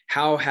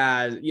 How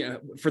has,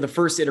 for the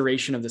first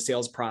iteration of the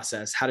sales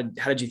process, how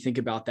did you think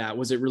about that?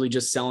 Was it really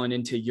just selling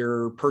into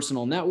your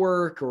personal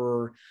network,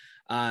 or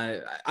I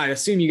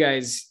assume you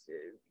guys,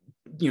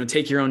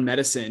 take your own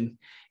medicine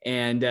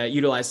and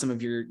utilize some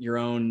of your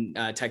own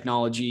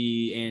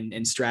technology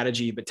and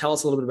strategy, but tell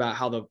us a little bit about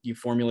how you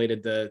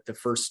formulated the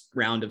first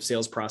round of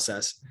sales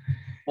process.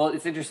 Well,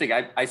 it's interesting.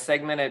 I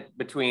segment it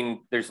between,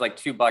 there's like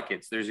 2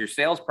 buckets. There's your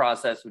sales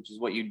process, which is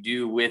what you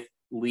do with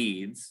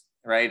leads,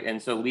 right?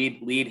 And so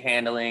lead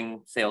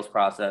handling, sales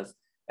process.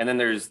 And then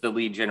there's the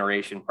lead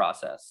generation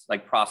process,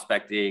 like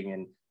prospecting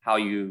and how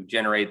you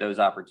generate those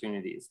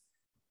opportunities.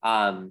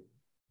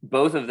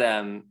 Both of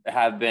them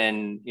have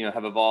been,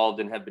 have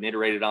evolved and have been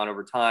iterated on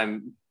over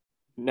time.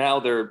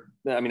 Now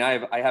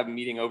I have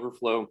meeting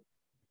overflow.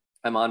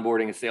 I'm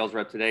onboarding a sales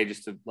rep today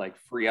just to like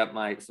free up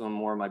some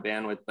more of my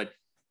bandwidth. But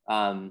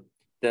let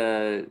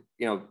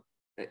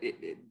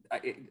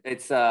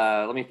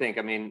me think.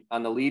 I mean,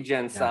 on the lead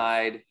gen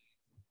side,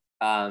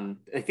 I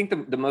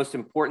think the most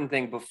important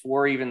thing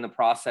before even the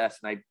process,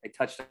 and I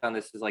touched on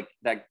this, is like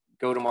that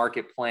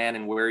go-to-market plan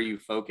and where you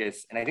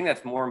focus. And I think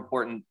that's more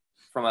important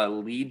from a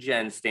lead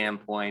gen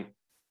standpoint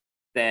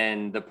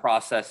than the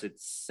process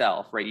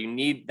itself, right?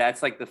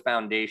 That's like the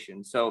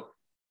foundation. So,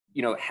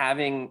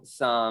 having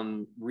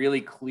some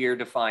really clear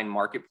defined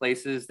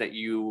marketplaces that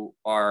you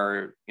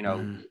are,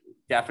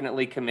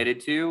 definitely committed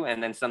to,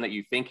 and then some that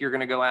you think you're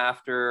going to go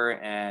after,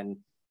 and,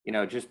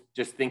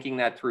 just thinking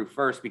that through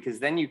first, because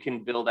then you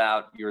can build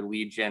out your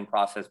lead gen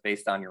process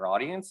based on your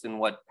audience and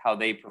how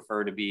they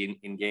prefer to be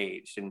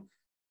engaged. And,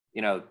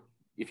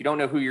 if you don't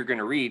know who you're going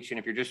to reach, and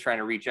if you're just trying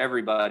to reach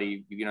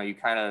everybody, you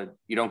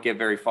don't get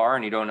very far,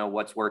 and you don't know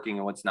what's working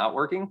and what's not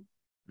working.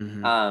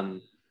 Mm-hmm.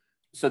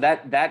 So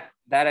that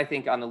I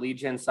think on the lead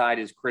gen side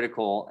is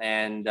critical.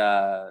 And,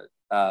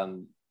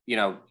 and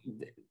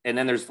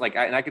then there's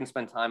and I can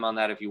spend time on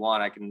that if you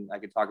want. I can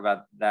talk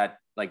about that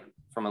like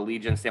from a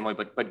lead gen standpoint,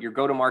 but your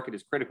go-to-market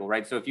is critical,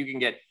 right? So if you can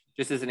get,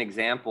 just as an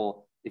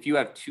example, if you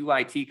have 2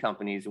 IT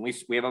companies, and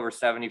we have over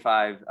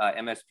 75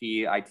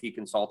 MSP IT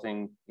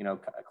consulting,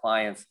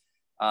 clients.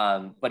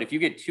 But if you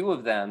get 2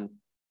 of them,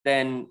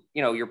 then,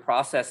 your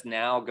process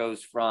now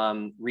goes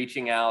from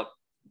reaching out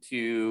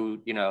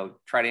to,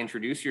 try to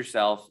introduce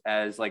yourself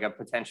as like a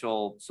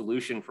potential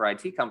solution for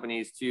IT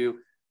companies to,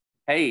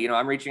 hey,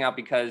 I'm reaching out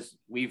because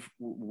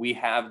we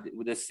have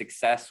this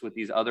success with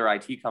these other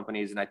IT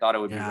companies, and I thought it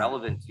would be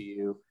relevant to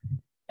you.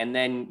 And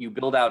then you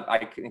build out, I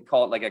can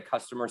call it like a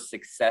customer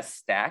success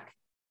stack.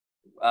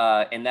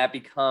 And that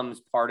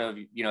becomes part of,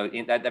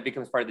 that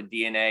becomes part of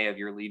the DNA of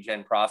your lead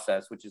gen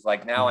process, which is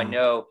like, now I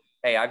know,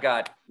 hey, I've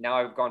gone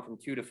from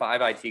 2 to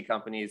 5 IT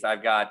companies.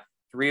 I've got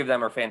 3 of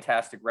them are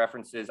fantastic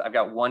references. I've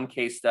got 1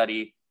 case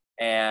study,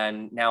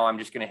 and now I'm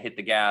just going to hit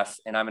the gas,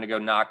 and I'm going to go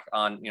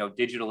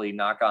digitally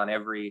knock on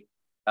every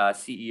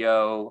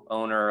CEO,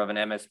 owner of an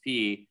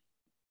MSP,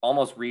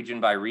 almost region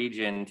by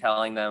region,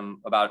 telling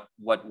them about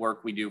what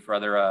work we do for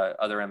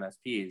other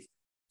MSPs.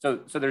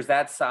 So there's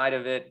that side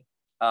of it.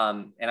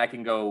 And I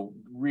can go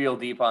real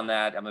deep on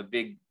that. I'm a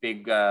big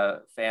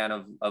fan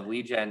of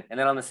lead gen. And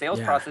then on the sales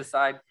process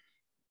side,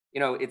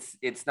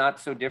 it's not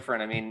so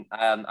different. I mean,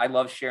 I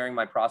love sharing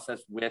my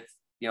process with,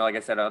 like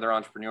I said, other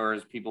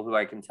entrepreneurs, people who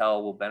I can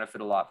tell will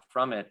benefit a lot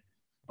from it.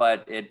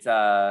 But it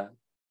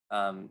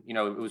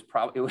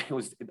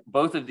was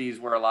both of these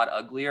were a lot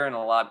uglier and a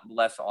lot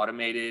less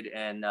automated,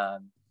 and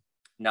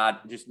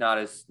not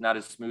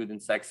as smooth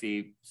and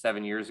sexy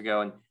 7 years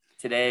ago. And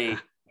today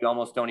you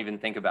almost don't even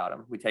think about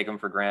them. We take them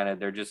for granted.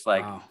 They're just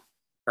like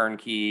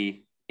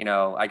turnkey.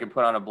 I could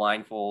put on a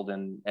blindfold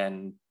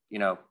and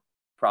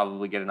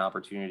probably get an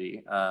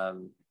opportunity.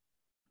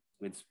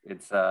 It's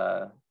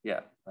yeah.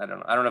 I don't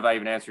know if I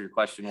even answered your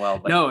question well,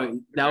 but no,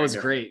 that was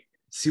great.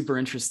 Super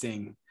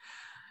interesting.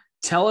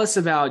 Tell us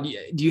about,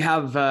 do you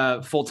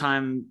have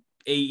full-time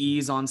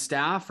AEs on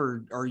staff,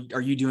 or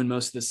are you doing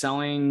most of the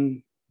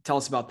selling? Tell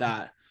us about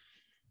that.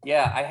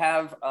 Yeah, I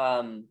have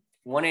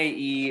one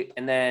AE,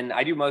 and then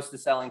I do most of the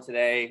selling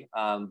today,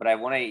 but I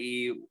have one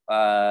AE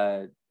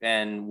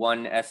and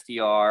one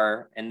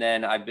SDR. And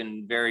then I've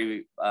been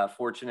very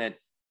fortunate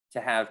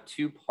to have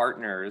two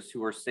partners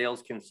who are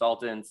sales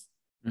consultants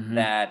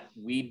that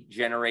we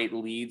generate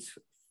leads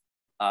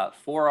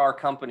for our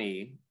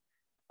company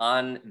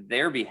on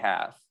their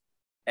behalf.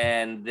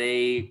 And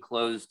they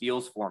close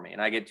deals for me,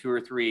 and I get 2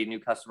 or 3 new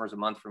customers a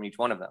month from each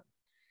one of them.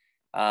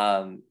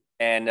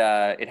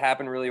 It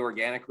happened really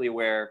organically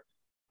where,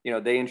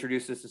 they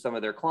introduced us to some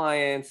of their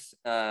clients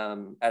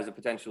as a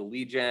potential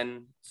lead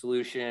gen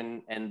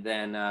solution. And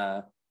then,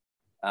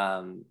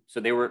 so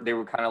they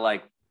were kind of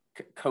like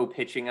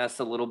co-pitching us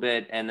a little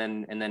bit, and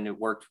then it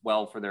worked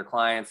well for their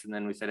clients. And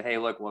then we said, hey,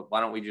 look, why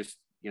don't we just,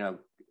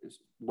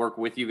 work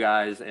with you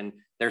guys? And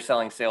they're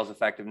selling sales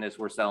effectiveness.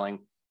 We're selling,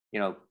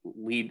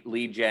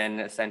 lead gen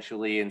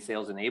essentially, and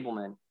sales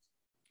enablement.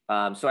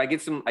 So I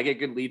get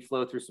good lead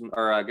flow through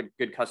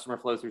good customer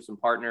flow through some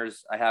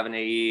partners. I have an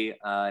AE,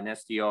 an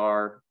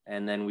SDR,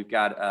 and then we've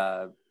got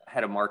a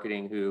head of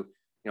marketing who,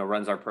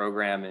 runs our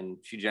program, and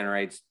she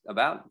generates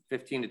about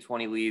 15 to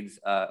 20 leads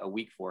a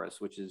week for us,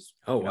 which is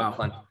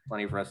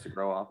plenty for us to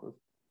grow off of.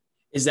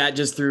 Is that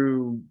just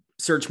through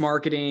search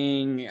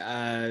marketing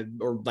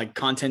or like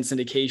content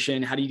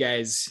syndication? How do you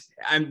guys,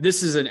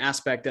 this is an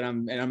aspect that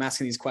I'm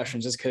asking these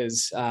questions just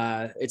because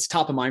it's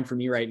top of mind for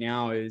me right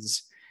now,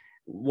 is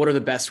what are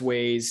the best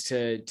ways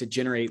to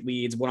generate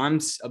leads? What I'm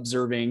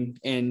observing,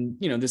 and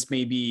this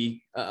may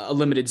be a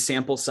limited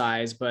sample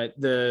size, but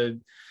the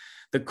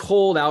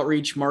cold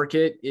outreach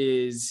market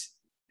is,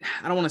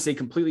 I don't want to say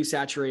completely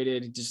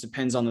saturated. It just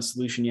depends on the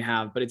solution you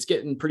have, but it's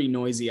getting pretty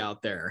noisy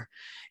out there.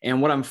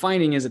 And what I'm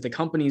finding is that the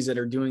companies that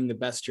are doing the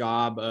best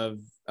job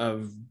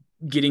of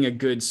getting a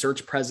good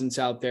search presence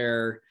out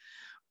there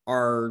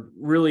are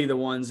really the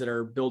ones that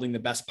are building the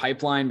best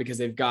pipeline, because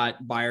they've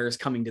got buyers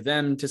coming to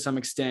them to some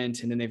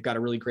extent. And then they've got a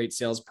really great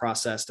sales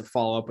process to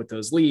follow up with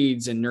those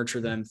leads and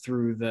nurture them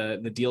through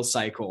the deal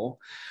cycle.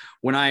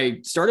 When I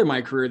started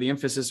my career, the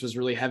emphasis was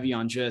really heavy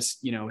on just,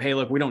 hey,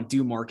 look, we don't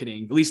do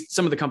marketing. At least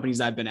some of the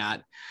companies I've been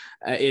at,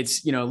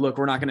 it's, look,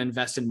 we're not going to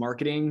invest in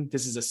marketing.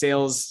 This is a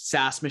sales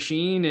SaaS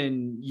machine,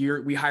 and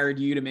we hired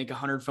you to make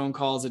 100 phone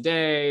calls a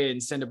day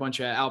and send a bunch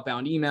of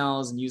outbound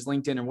emails and use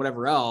LinkedIn and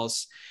whatever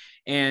else.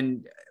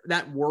 And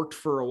that worked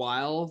for a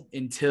while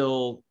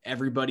until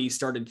everybody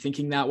started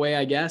thinking that way,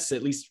 I guess,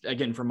 at least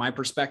again, from my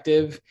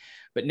perspective.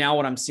 But now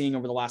what I'm seeing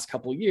over the last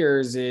couple of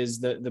years is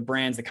the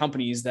brands, the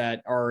companies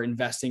that are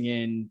investing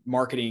in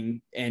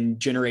marketing and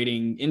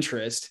generating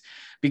interest,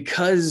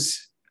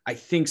 because I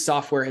think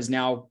software has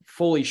now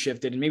fully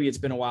shifted, and maybe it's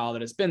been a while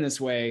that it's been this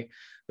way,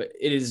 but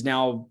it is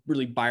now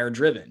really buyer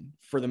driven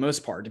for the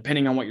most part,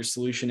 depending on what your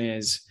solution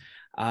is.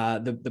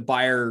 The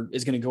buyer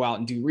is going to go out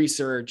and do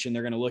research, and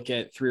they're going to look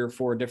at 3 or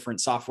 4 different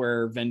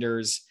software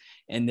vendors,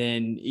 and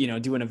then,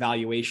 do an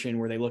evaluation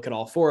where they look at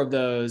all 4 of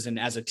those, and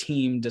as a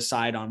team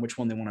decide on which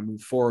one they want to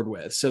move forward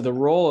with. So the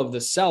role of the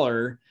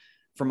seller,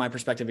 from my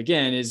perspective,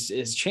 again,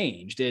 is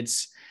changed.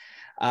 It's,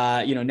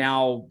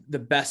 now the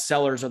best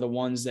sellers are the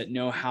ones that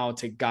know how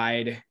to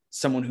guide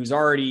someone who's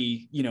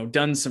already,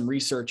 done some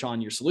research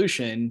on your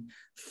solution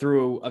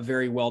through a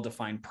very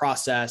well-defined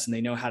process. And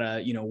they know how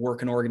to,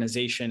 work an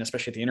organization,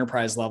 especially at the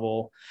enterprise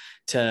level,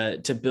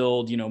 to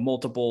build,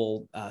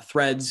 multiple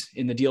threads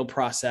in the deal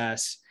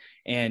process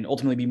and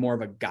ultimately be more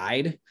of a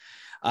guide.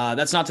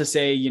 That's not to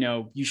say,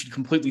 you should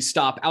completely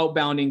stop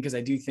outbounding, because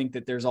I do think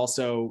that there's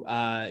also,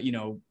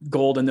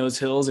 gold in those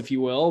hills, if you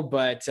will.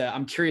 But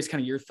I'm curious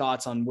kind of your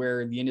thoughts on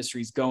where the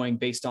industry is going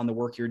based on the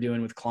work you're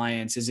doing with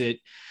clients. Is it,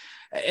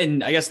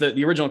 and I guess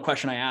the original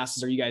question I asked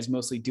is, are you guys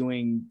mostly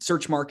doing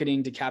search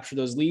marketing to capture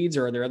those leads,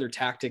 or are there other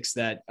tactics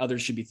that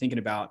others should be thinking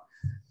about?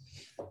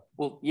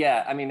 Well,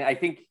 yeah, I mean, I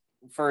think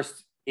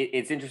first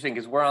it's interesting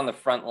because we're on the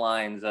front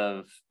lines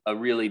of a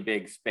really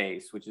big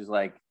space, which is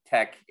like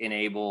tech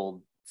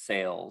enabled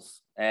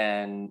sales.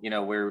 And,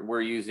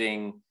 we're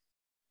using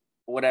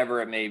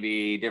whatever it may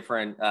be,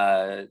 different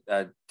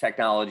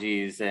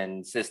technologies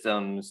and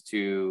systems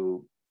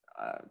to,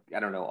 I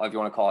don't know if you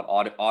want to call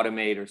it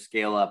automate or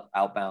scale up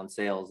outbound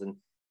sales. And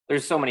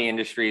there's so many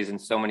industries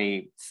and so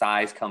many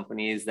size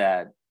companies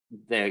that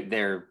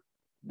they're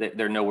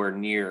nowhere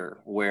near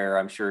where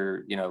I'm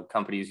sure,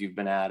 companies you've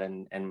been at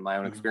and my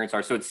own experience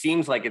are. So it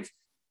seems like it's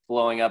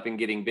blowing up and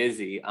getting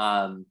busy.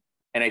 And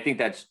I think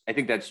that's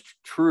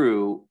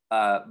true.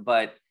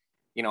 But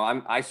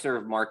I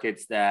serve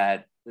markets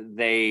that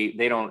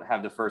they don't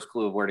have the first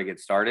clue of where to get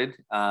started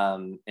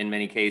in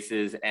many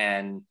cases.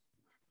 And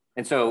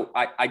so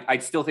I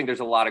still think there's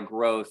a lot of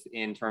growth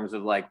in terms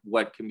of like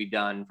what can be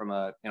done from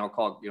a,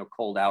 call it,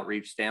 cold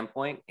outreach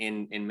standpoint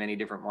in many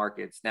different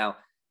markets. Now,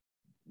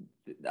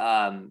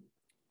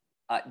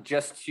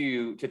 just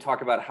to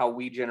talk about how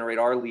we generate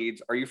our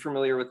leads, are you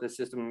familiar with the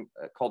system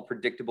called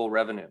Predictable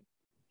Revenue?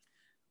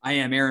 I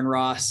am. Aaron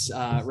Ross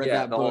read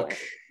that book.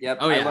 Yep.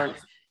 Oh, yeah.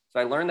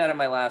 I learned that in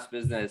my last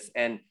business,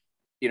 and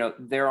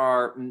there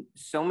are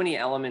so many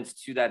elements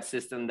to that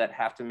system that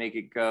have to make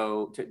it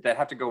that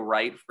have to go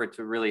right for it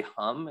to really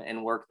hum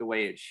and work the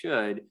way it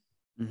should.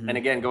 Mm-hmm. And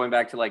again, going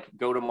back to like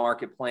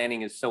go-to-market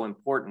planning is so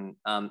important.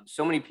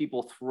 So many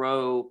people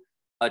throw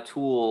a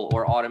tool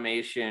or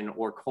automation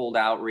or cold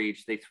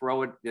outreach. They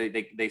throw it,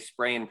 they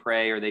spray and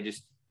pray, or they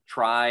just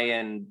try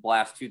and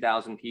blast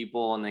 2,000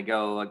 people and they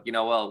go,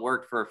 well, it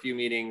worked for a few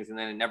meetings and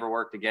then it never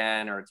worked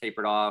again, or it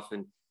tapered off.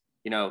 And,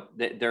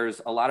 there's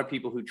a lot of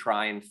people who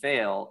try and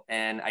fail.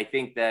 And I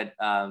think that,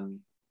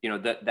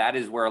 that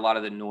is where a lot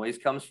of the noise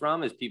comes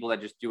from, is people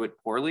that just do it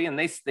poorly, and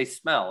they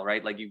smell,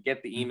 right? Like you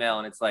get the email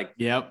and it's like,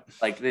 yep,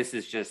 like this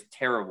is just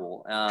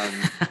terrible.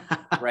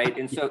 Right.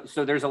 And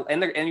so there's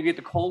and you get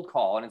the cold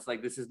call and it's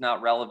like, this is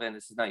not relevant.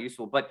 This is not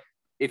useful. But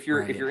if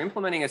you're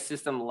implementing a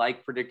system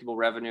like Predictable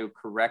Revenue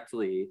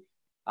correctly,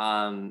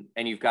 and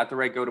you've got the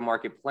right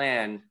go-to-market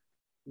plan,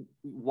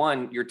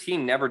 one, your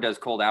team never does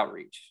cold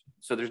outreach.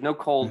 So there's no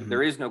cold,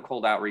 there is no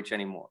cold outreach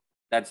anymore.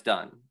 That's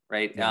done.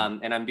 Right. Yeah.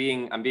 And I'm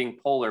being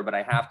polar, but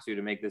I have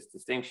to make this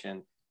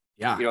distinction.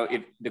 Yeah.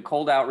 If the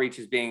cold outreach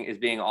is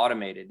being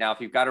automated. Now, if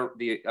you've got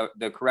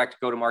the correct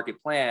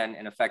go-to-market plan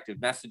and effective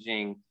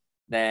messaging,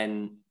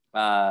 then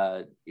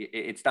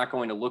it's not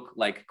going to look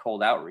like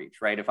cold outreach,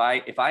 right? If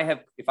I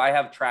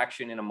have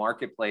traction in a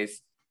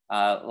marketplace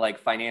like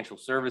financial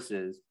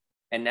services,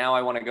 and now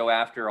I want to go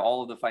after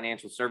all of the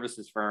financial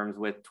services firms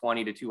with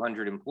 20 to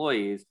 200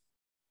 employees,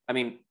 I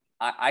mean,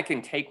 I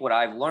can take what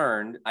I've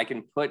learned, I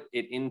can put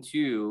it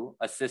into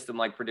a system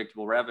like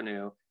Predictable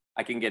Revenue.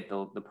 I can get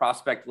the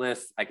prospect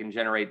list. I can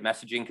generate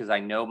messaging because I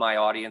know my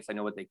audience. I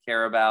know what they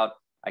care about.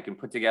 I can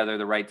put together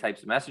the right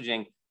types of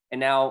messaging. And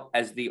now,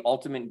 as the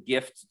ultimate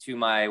gift to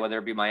whether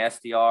it be my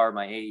SDR,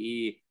 my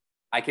AE,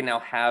 I can now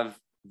have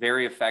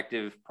very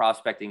effective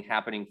prospecting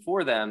happening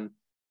for them.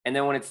 And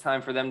then when it's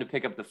time for them to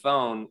pick up the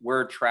phone,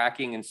 we're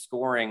tracking and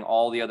scoring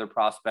all the other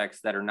prospects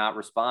that are not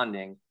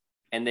responding.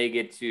 And they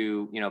get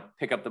to,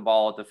 pick up the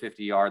ball at the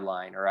 50-yard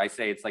line. Or I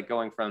say it's like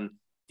going from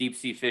deep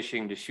sea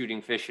fishing to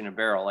shooting fish in a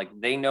barrel. Like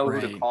they know who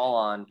to call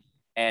on.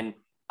 And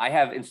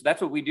so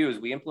that's what we do, is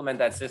we implement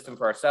that system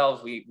for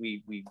ourselves.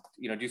 We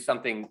do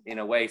something in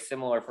a way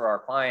similar for our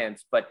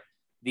clients. But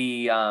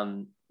a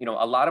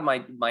lot of my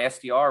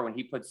SDR, when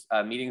he puts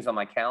meetings on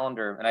my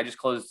calendar, and I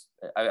closed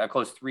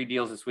 3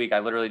 deals this week. I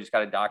literally just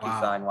got a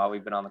DocuSign while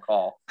we've been on the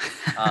call.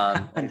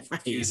 It's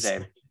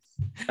Tuesday.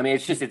 I mean,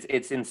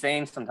 it's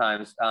insane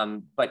sometimes.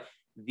 But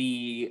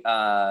the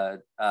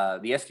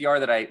SDR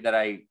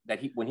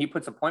when he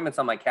puts appointments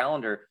on my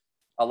calendar,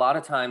 a lot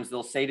of times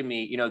they'll say to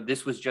me,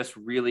 this was just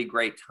really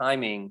great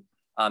timing.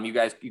 You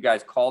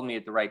guys called me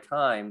at the right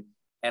time.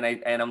 And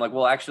I'm like,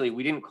 well, actually,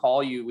 we didn't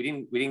call you.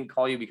 We didn't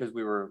call you because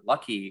we were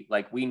lucky.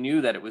 Like, we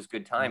knew that it was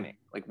good timing.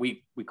 Like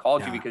we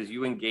called you because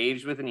you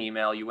engaged with an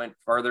email. You went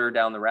further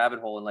down the rabbit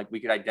hole, and like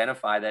we could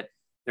identify that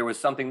there was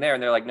something there.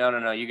 And they're like,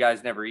 no, you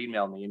guys never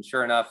emailed me. And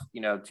sure enough,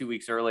 2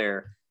 weeks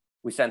earlier,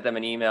 we sent them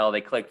an email.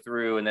 They clicked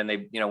through, and then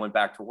they went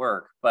back to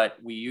work. But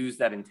we use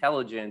that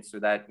intelligence,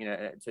 or that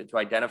to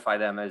identify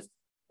them as,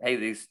 hey,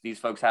 these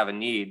folks have a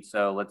need,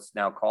 so let's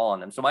now call on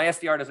them. So my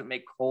SDR doesn't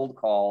make cold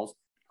calls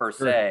per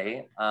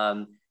se.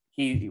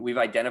 We've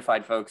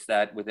identified folks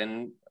that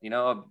within,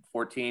 a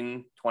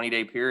 14,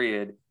 20-day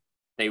period,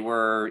 they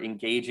were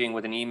engaging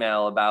with an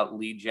email about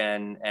lead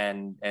gen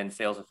and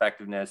sales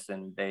effectiveness.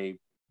 And they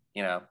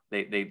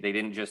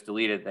didn't just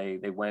delete it.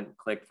 They went,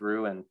 click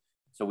through. And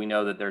so we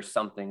know that there's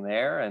something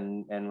there.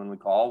 And when we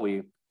call,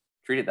 we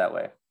treat it that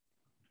way.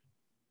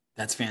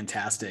 That's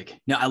fantastic.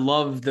 Now, I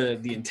love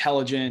the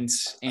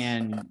intelligence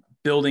and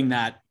building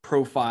that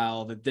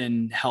profile that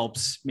then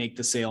helps make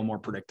the sale more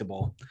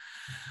predictable.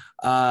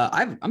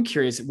 I'm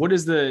curious, what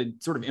is the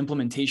sort of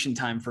implementation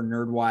time for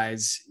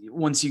NerdWise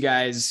once you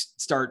guys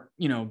start,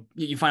 you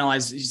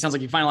finalize, it sounds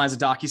like you finalize a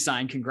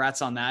DocuSign.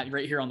 Congrats on that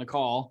right here on the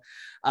call.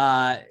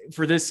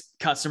 For this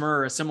customer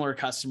or a similar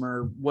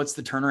customer, what's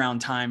the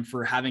turnaround time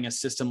for having a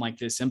system like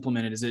this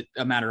implemented? Is it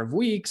a matter of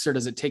weeks, or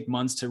does it take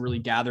months to really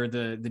gather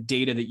the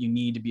data that you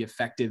need to be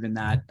effective in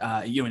that,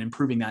 and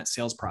improving that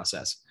sales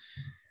process?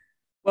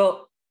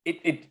 Well,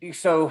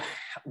 so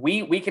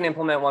we can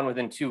implement one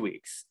within 2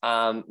 weeks.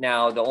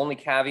 Now, the only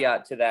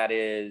caveat to that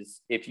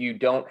is if you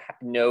don't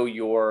know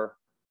your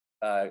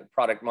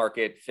product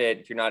market fit,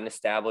 if you're not an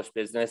established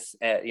business,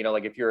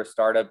 like if you're a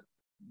startup,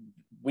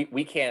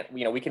 we can't,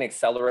 we can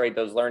accelerate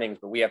those learnings,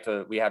 but we have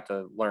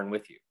to learn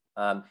with you.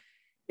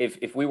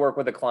 If we work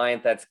with a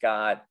client that's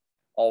got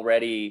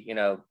already,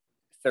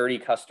 30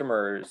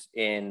 customers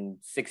in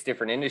 6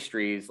 different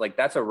industries, like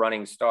that's a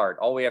running start.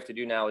 All we have to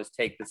do now is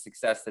take the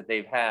success that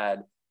they've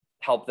had,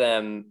 help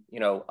them,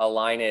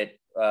 align it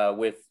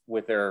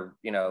with their,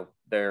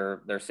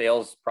 their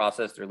sales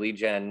process, their lead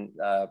gen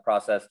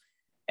process,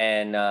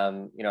 and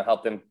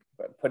help them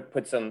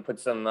put some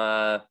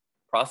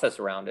process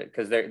around it,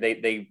 because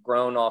they've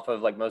grown off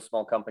of, like most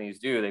small companies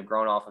do, they've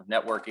grown off of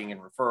networking and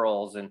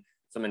referrals and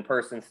some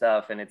in-person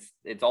stuff, and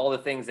it's all the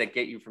things that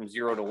get you from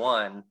 0 to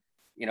 1,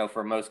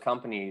 for most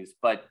companies.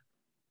 But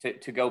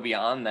to go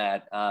beyond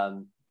that,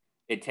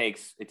 it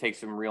takes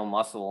some real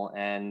muscle,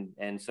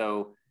 and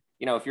so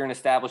if you're an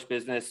established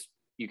business,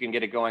 you can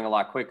get it going a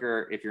lot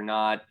quicker. If you're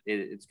not,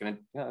 it's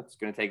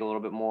gonna take a little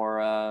bit more.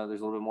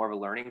 There's a little bit more of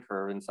a learning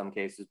curve in some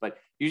cases, but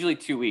usually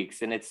 2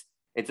 weeks, and it's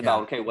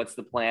about, okay, what's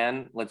the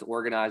plan? Let's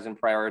organize and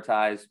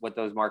prioritize what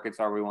those markets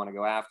are we want to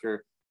go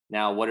after.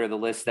 Now, what are the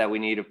lists that we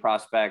need of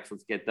prospects?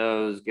 Let's get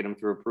those, get them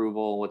through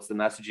approval. What's the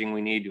messaging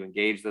we need to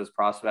engage those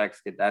prospects?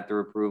 Get that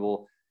through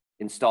approval.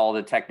 Install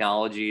the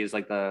technology is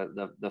like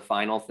the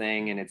final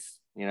thing. And it's,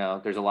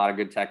 there's a lot of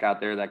good tech out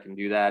there that can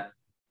do that.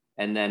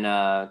 And then,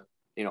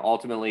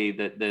 ultimately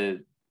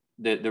the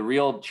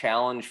real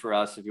challenge for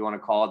us, if you want to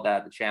call it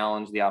that, the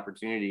challenge, the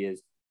opportunity,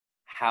 is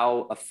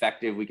how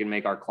effective we can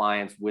make our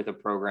clients with a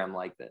program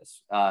like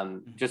this.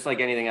 Just like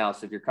anything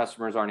else, if your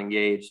customers aren't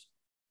engaged,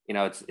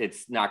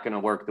 it's not going to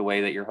work the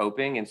way that you're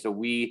hoping. And so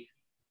we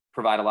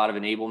provide a lot of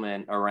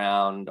enablement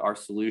around our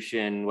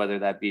solution, whether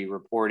that be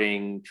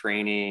reporting,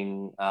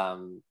 training,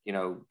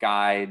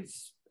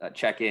 guides,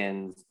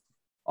 check-ins,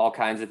 all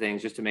kinds of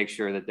things, just to make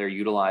sure that they're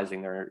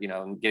utilizing their,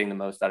 getting the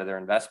most out of their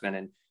investment.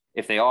 And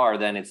if they are,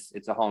 then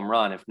it's a home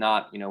run. If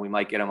not, we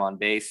might get them on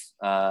base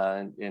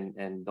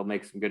and they'll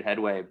make some good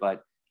headway,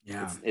 but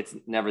it's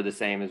never the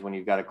same as when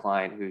you've got a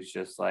client who's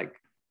just like,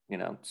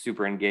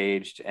 super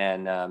engaged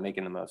and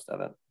making the most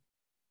of it.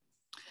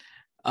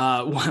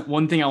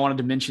 One thing I wanted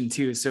to mention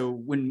too. So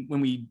when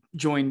we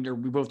joined, or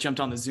we both jumped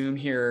on the Zoom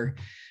here,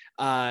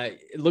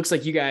 it looks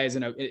like you guys,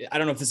 and I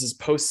don't know if this is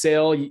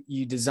post-sale,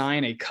 you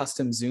design a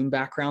custom Zoom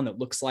background that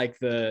looks like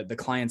the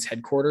client's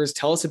headquarters.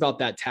 Tell us about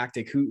that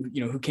tactic.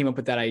 Who came up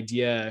with that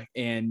idea,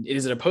 and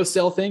is it a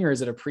post-sale thing or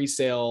is it a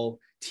pre-sale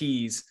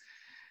tease?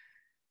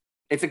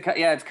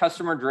 It's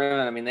customer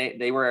driven. I mean,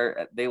 they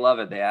love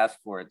it. They asked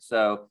for it.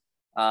 So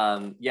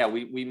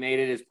we made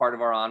it as part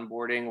of our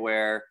onboarding,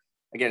 where,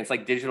 again, it's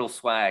like digital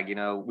swag.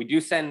 We do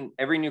send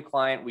every new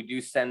client, we do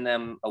send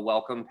them a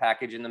welcome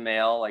package in the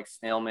mail, like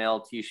snail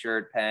mail,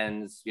 t-shirt,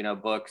 pens,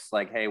 books,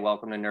 like, hey,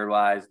 welcome to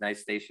NerdWise,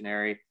 nice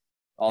stationery,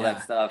 all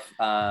that stuff.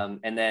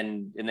 And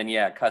then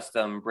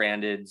custom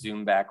branded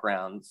Zoom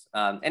backgrounds.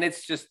 And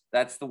it's just,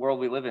 that's the world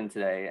we live in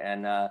today.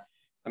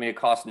 And it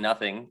costs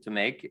nothing to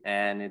make,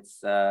 and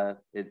it's a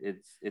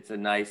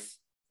nice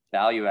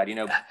value add.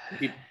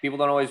 People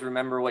don't always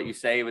remember what you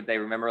say, but they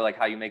remember like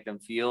how you make them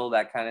feel,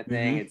 that kind of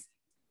thing. It's,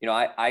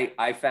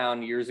 I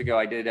found years ago,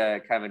 I did a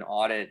kind of an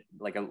audit,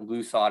 like a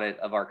loose audit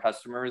of our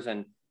customers.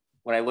 And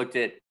when I looked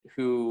at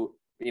who,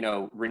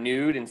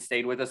 renewed and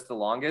stayed with us the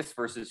longest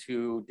versus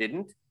who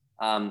didn't,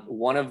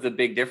 one of the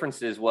big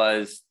differences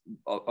was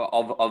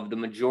of the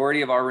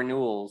majority of our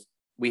renewals,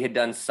 we had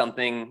done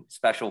something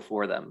special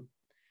for them.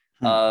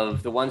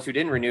 Of the ones who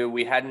didn't renew,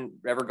 we hadn't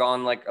ever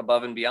gone like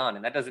above and beyond.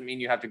 And that doesn't mean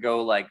you have to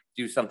go like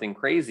do something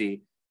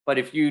crazy. But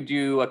if you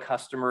do a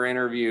customer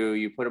interview,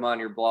 you put them on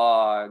your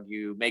blog,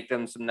 you make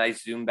them some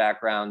nice Zoom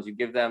backgrounds, you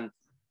give them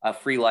a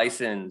free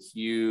license,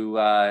 you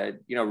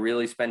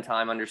really spend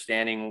time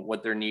understanding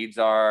what their needs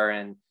are,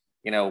 and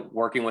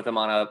working with them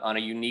on a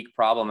unique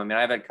problem. I mean,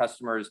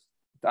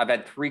 I've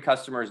had 3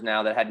 customers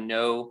now that had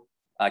no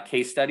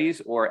case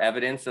studies or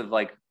evidence of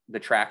like the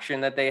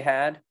traction that they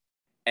had.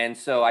 And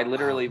so I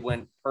literally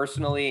went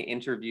personally,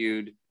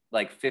 interviewed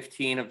like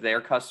 15 of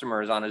their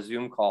customers on a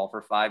Zoom call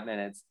for 5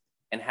 minutes,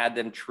 and had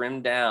them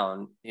trimmed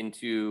down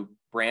into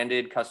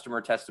branded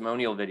customer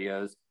testimonial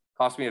videos.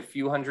 Cost me a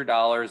few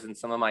 $100s and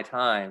some of my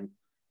time.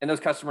 And those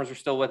customers are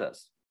still with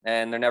us,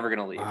 and they're never going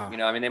to leave.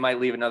 Wow. They might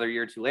leave another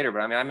year or two later,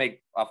 but I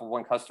make off of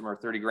one customer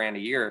 $30,000 a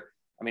year.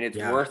 It's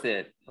worth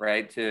it,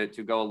 right? To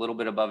go a little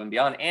bit above and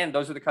beyond. And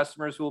those are the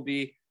customers who will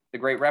be the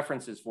great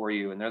references for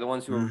you. And they're the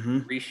ones who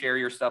reshare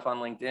your stuff on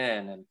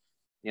LinkedIn. And,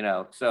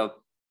 so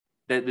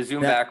the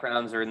Zoom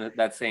backgrounds are in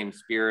that same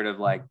spirit of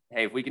like,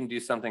 hey, if we can do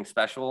something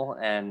special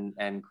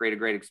and create a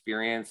great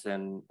experience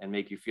and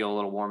make you feel a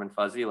little warm and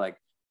fuzzy, like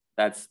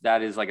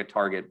that is like a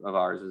target of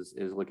ours,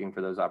 is looking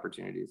for those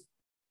opportunities.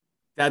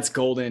 That's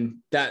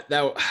golden.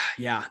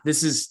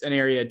 This is an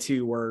area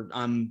too where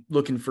I'm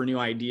looking for new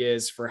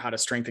ideas for how to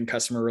strengthen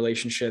customer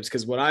relationships.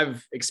 Because what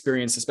I've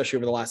experienced, especially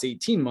over the last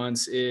 18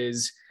 months,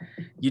 is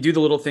you do the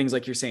little things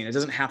like you're saying. It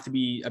doesn't have to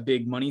be a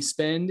big money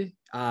spend.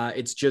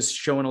 It's just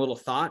showing a little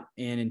thought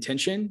and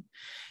intention.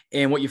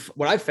 And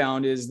what I've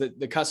found is that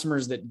the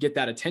customers that get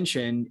that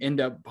attention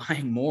end up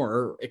buying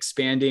more,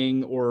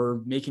 expanding,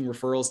 or making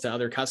referrals to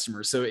other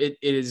customers. So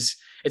it's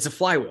a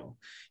flywheel.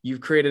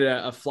 You've created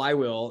a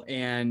flywheel,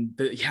 and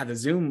the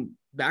Zoom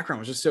background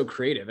was just so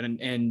creative.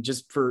 And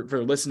just for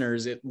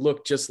listeners, it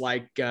looked just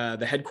like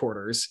the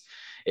headquarters.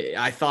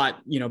 I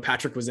thought,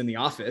 Patrick was in the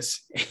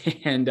office,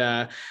 and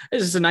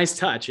it's just a nice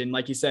touch. And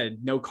like you said,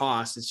 no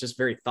cost. It's just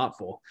very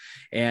thoughtful.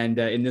 And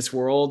in this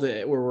world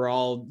where we're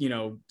all,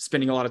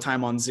 spending a lot of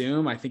time on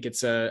Zoom, I think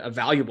it's a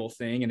valuable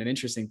thing and an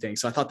interesting thing.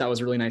 So I thought that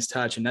was a really nice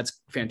touch. And that's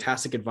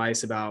fantastic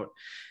advice about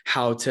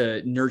how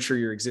to nurture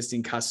your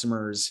existing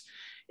customers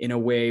in a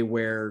way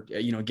where,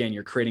 again,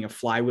 you're creating a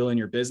flywheel in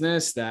your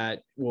business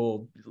that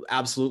will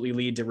absolutely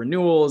lead to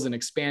renewals and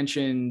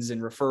expansions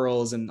and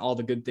referrals and all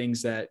the good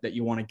things that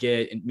you want to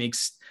get. It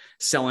makes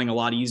selling a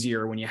lot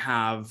easier when you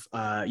have,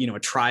 a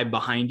tribe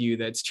behind you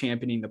that's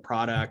championing the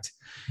product.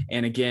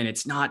 And again,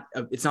 it's not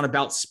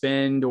about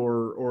spend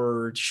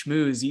or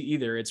schmooze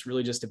either. It's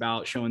really just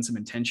about showing some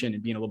intention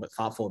and being a little bit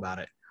thoughtful about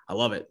it. I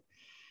love it.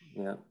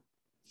 Yeah.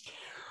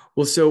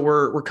 Well, so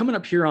we're coming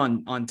up here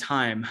on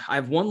time. I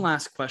have one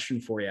last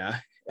question for you.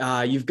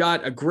 You've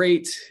got a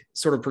great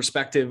sort of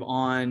perspective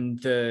on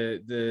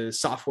the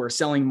software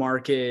selling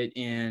market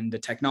and the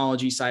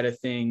technology side of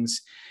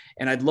things.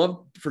 And I'd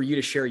love for you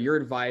to share your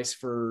advice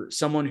for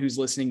someone who's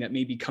listening that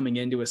may be coming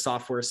into a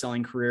software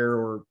selling career,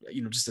 or,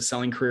 just a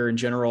selling career in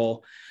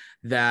general,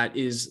 that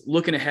is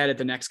looking ahead at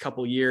the next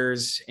couple of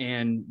years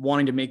and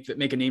wanting to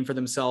make a name for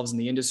themselves in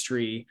the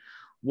industry.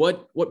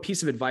 What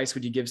piece of advice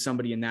would you give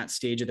somebody in that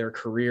stage of their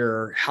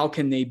career? How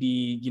can they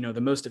be,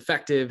 the most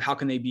effective? How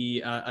can they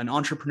be an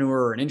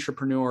entrepreneur or an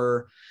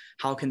intrapreneur?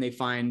 How can they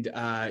find,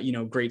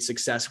 great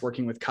success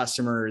working with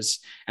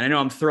customers? And I know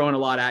I'm throwing a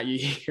lot at you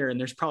here, and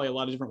there's probably a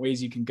lot of different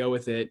ways you can go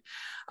with it.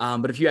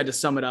 But if you had to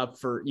sum it up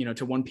for,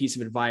 to one piece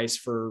of advice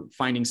for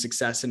finding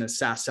success in a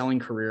SaaS selling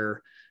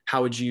career,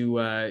 how would you,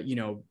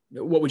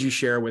 what would you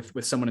share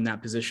with someone in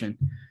that position?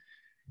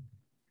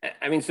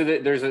 I mean, so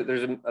there's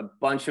a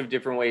bunch of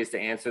different ways to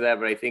answer that,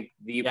 but I think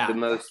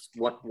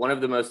one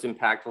of the most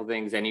impactful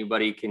things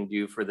anybody can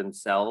do for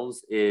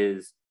themselves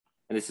is,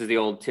 and this is the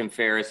old Tim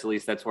Ferriss, at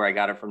least that's where I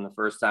got it from the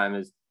first time,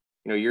 is,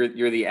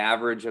 you're the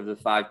average of the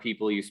 5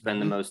 people you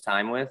spend the most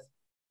time with.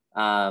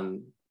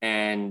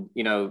 And,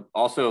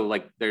 also,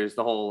 like, there's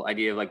the whole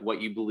idea of, like,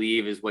 what you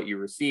believe is what you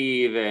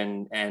receive.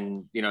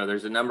 And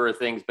there's a number of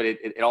things, but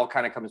it all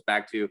kind of comes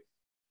back to,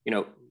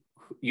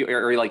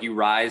 you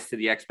rise to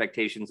the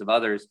expectations of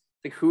others.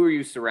 Like, who are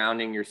you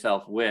surrounding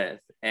yourself with,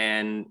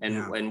 and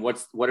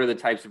what are the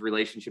types of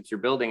relationships you're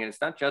building? And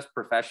it's not just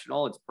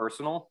professional, it's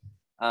personal.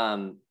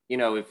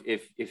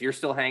 If you're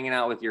still hanging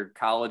out with your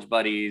college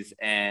buddies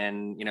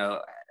and,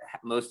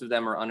 most of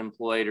them are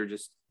unemployed or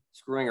just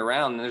screwing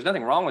around, and there's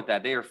nothing wrong with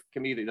that. They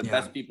can be the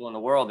best people in the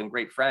world and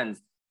great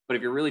friends. But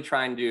if you're really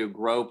trying to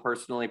grow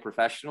personally,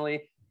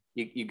 professionally,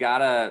 you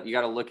gotta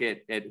look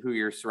at who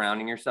you're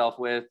surrounding yourself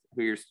with,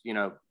 who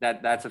you're,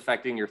 that's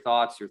affecting your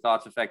thoughts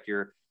affect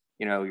your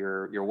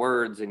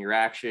words and your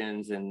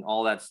actions, and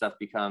all that stuff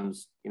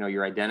becomes,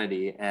 your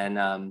identity. And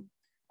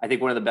I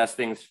think one of the best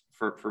things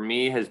for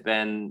me has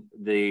been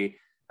I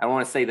don't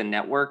want to say the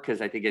network,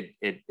 because I think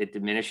it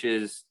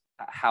diminishes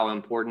how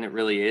important it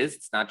really is.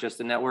 It's not just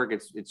a network.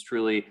 It's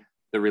truly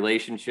the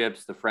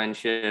relationships, the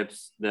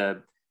friendships,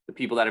 the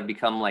people that have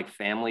become like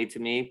family to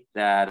me,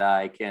 that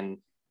I can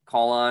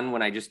call on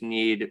when I just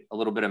need a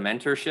little bit of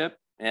mentorship.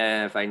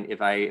 And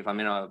if I'm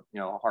in a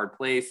hard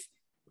place,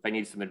 if I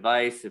need some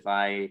advice,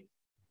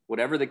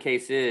 whatever the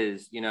case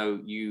is,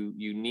 you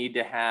need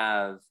to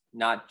have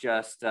not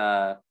just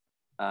like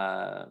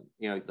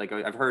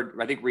I've heard,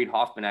 I think Reid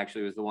Hoffman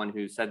actually was the one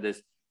who said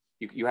this.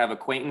 You have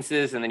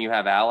acquaintances and then you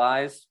have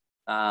allies.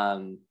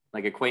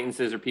 Like,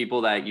 acquaintances are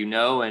people that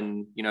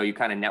and you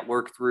kind of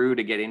network through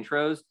to get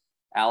intros.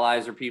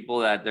 Allies are people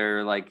that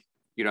they're like,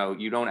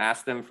 you don't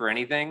ask them for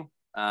anything.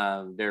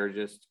 They're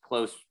just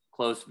close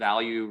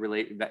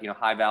value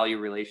high value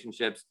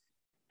relationships,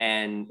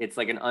 and it's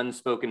like an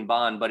unspoken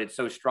bond, but it's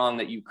so strong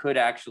that you could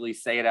actually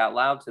say it out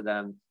loud to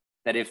them,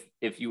 that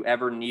if you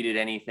ever needed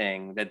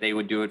anything, that they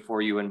would do it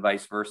for you, and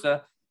vice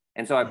versa.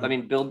 And so I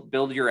mean,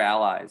 build your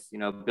allies,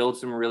 build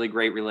some really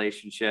great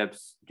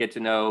relationships, get to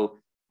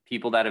know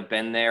people that have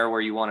been there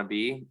where you want to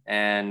be,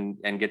 and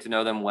get to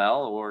know them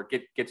well, or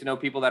get to know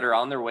people that are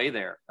on their way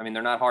there. I mean,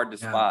 they're not hard to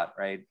spot,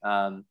 right?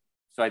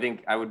 So I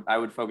think I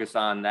would focus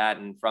on that.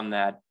 And from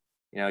that,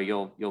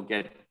 you'll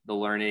get the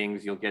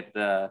learnings, you'll get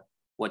the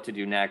what to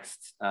do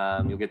next.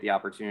 You'll get the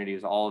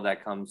opportunities. All of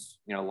that comes,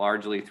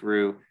 largely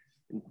through,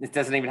 it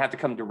doesn't even have to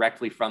come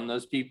directly from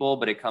those people,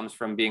 but it comes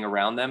from being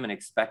around them and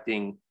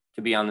expecting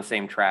to be on the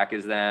same track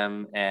as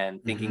them,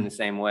 and thinking the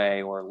same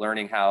way, or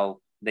learning how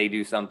they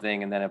do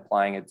something and then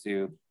applying it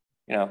to,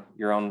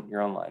 your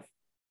own life.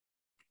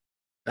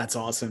 That's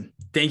awesome.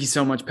 Thank you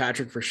so much,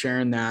 Patrick, for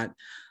sharing that.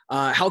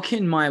 How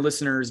can my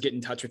listeners get in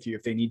touch with you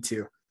if they need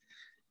to?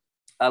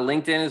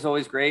 LinkedIn is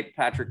always great.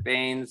 Patrick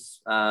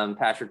Baines,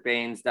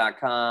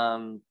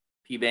 patrickbaines.com,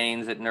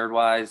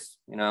 pbaines@nerdwise,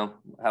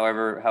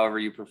 however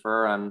you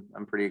prefer.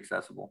 I'm pretty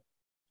accessible.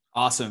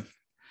 Awesome.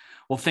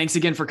 Well, thanks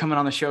again for coming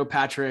on the show,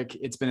 Patrick.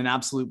 It's been an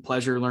absolute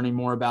pleasure learning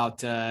more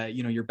about,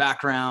 your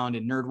background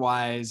and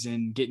NerdWise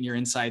and getting your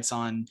insights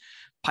on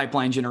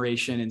pipeline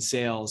generation and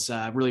sales.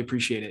 Really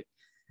appreciate it.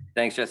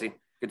 Thanks, Jesse.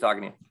 Good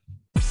talking to you.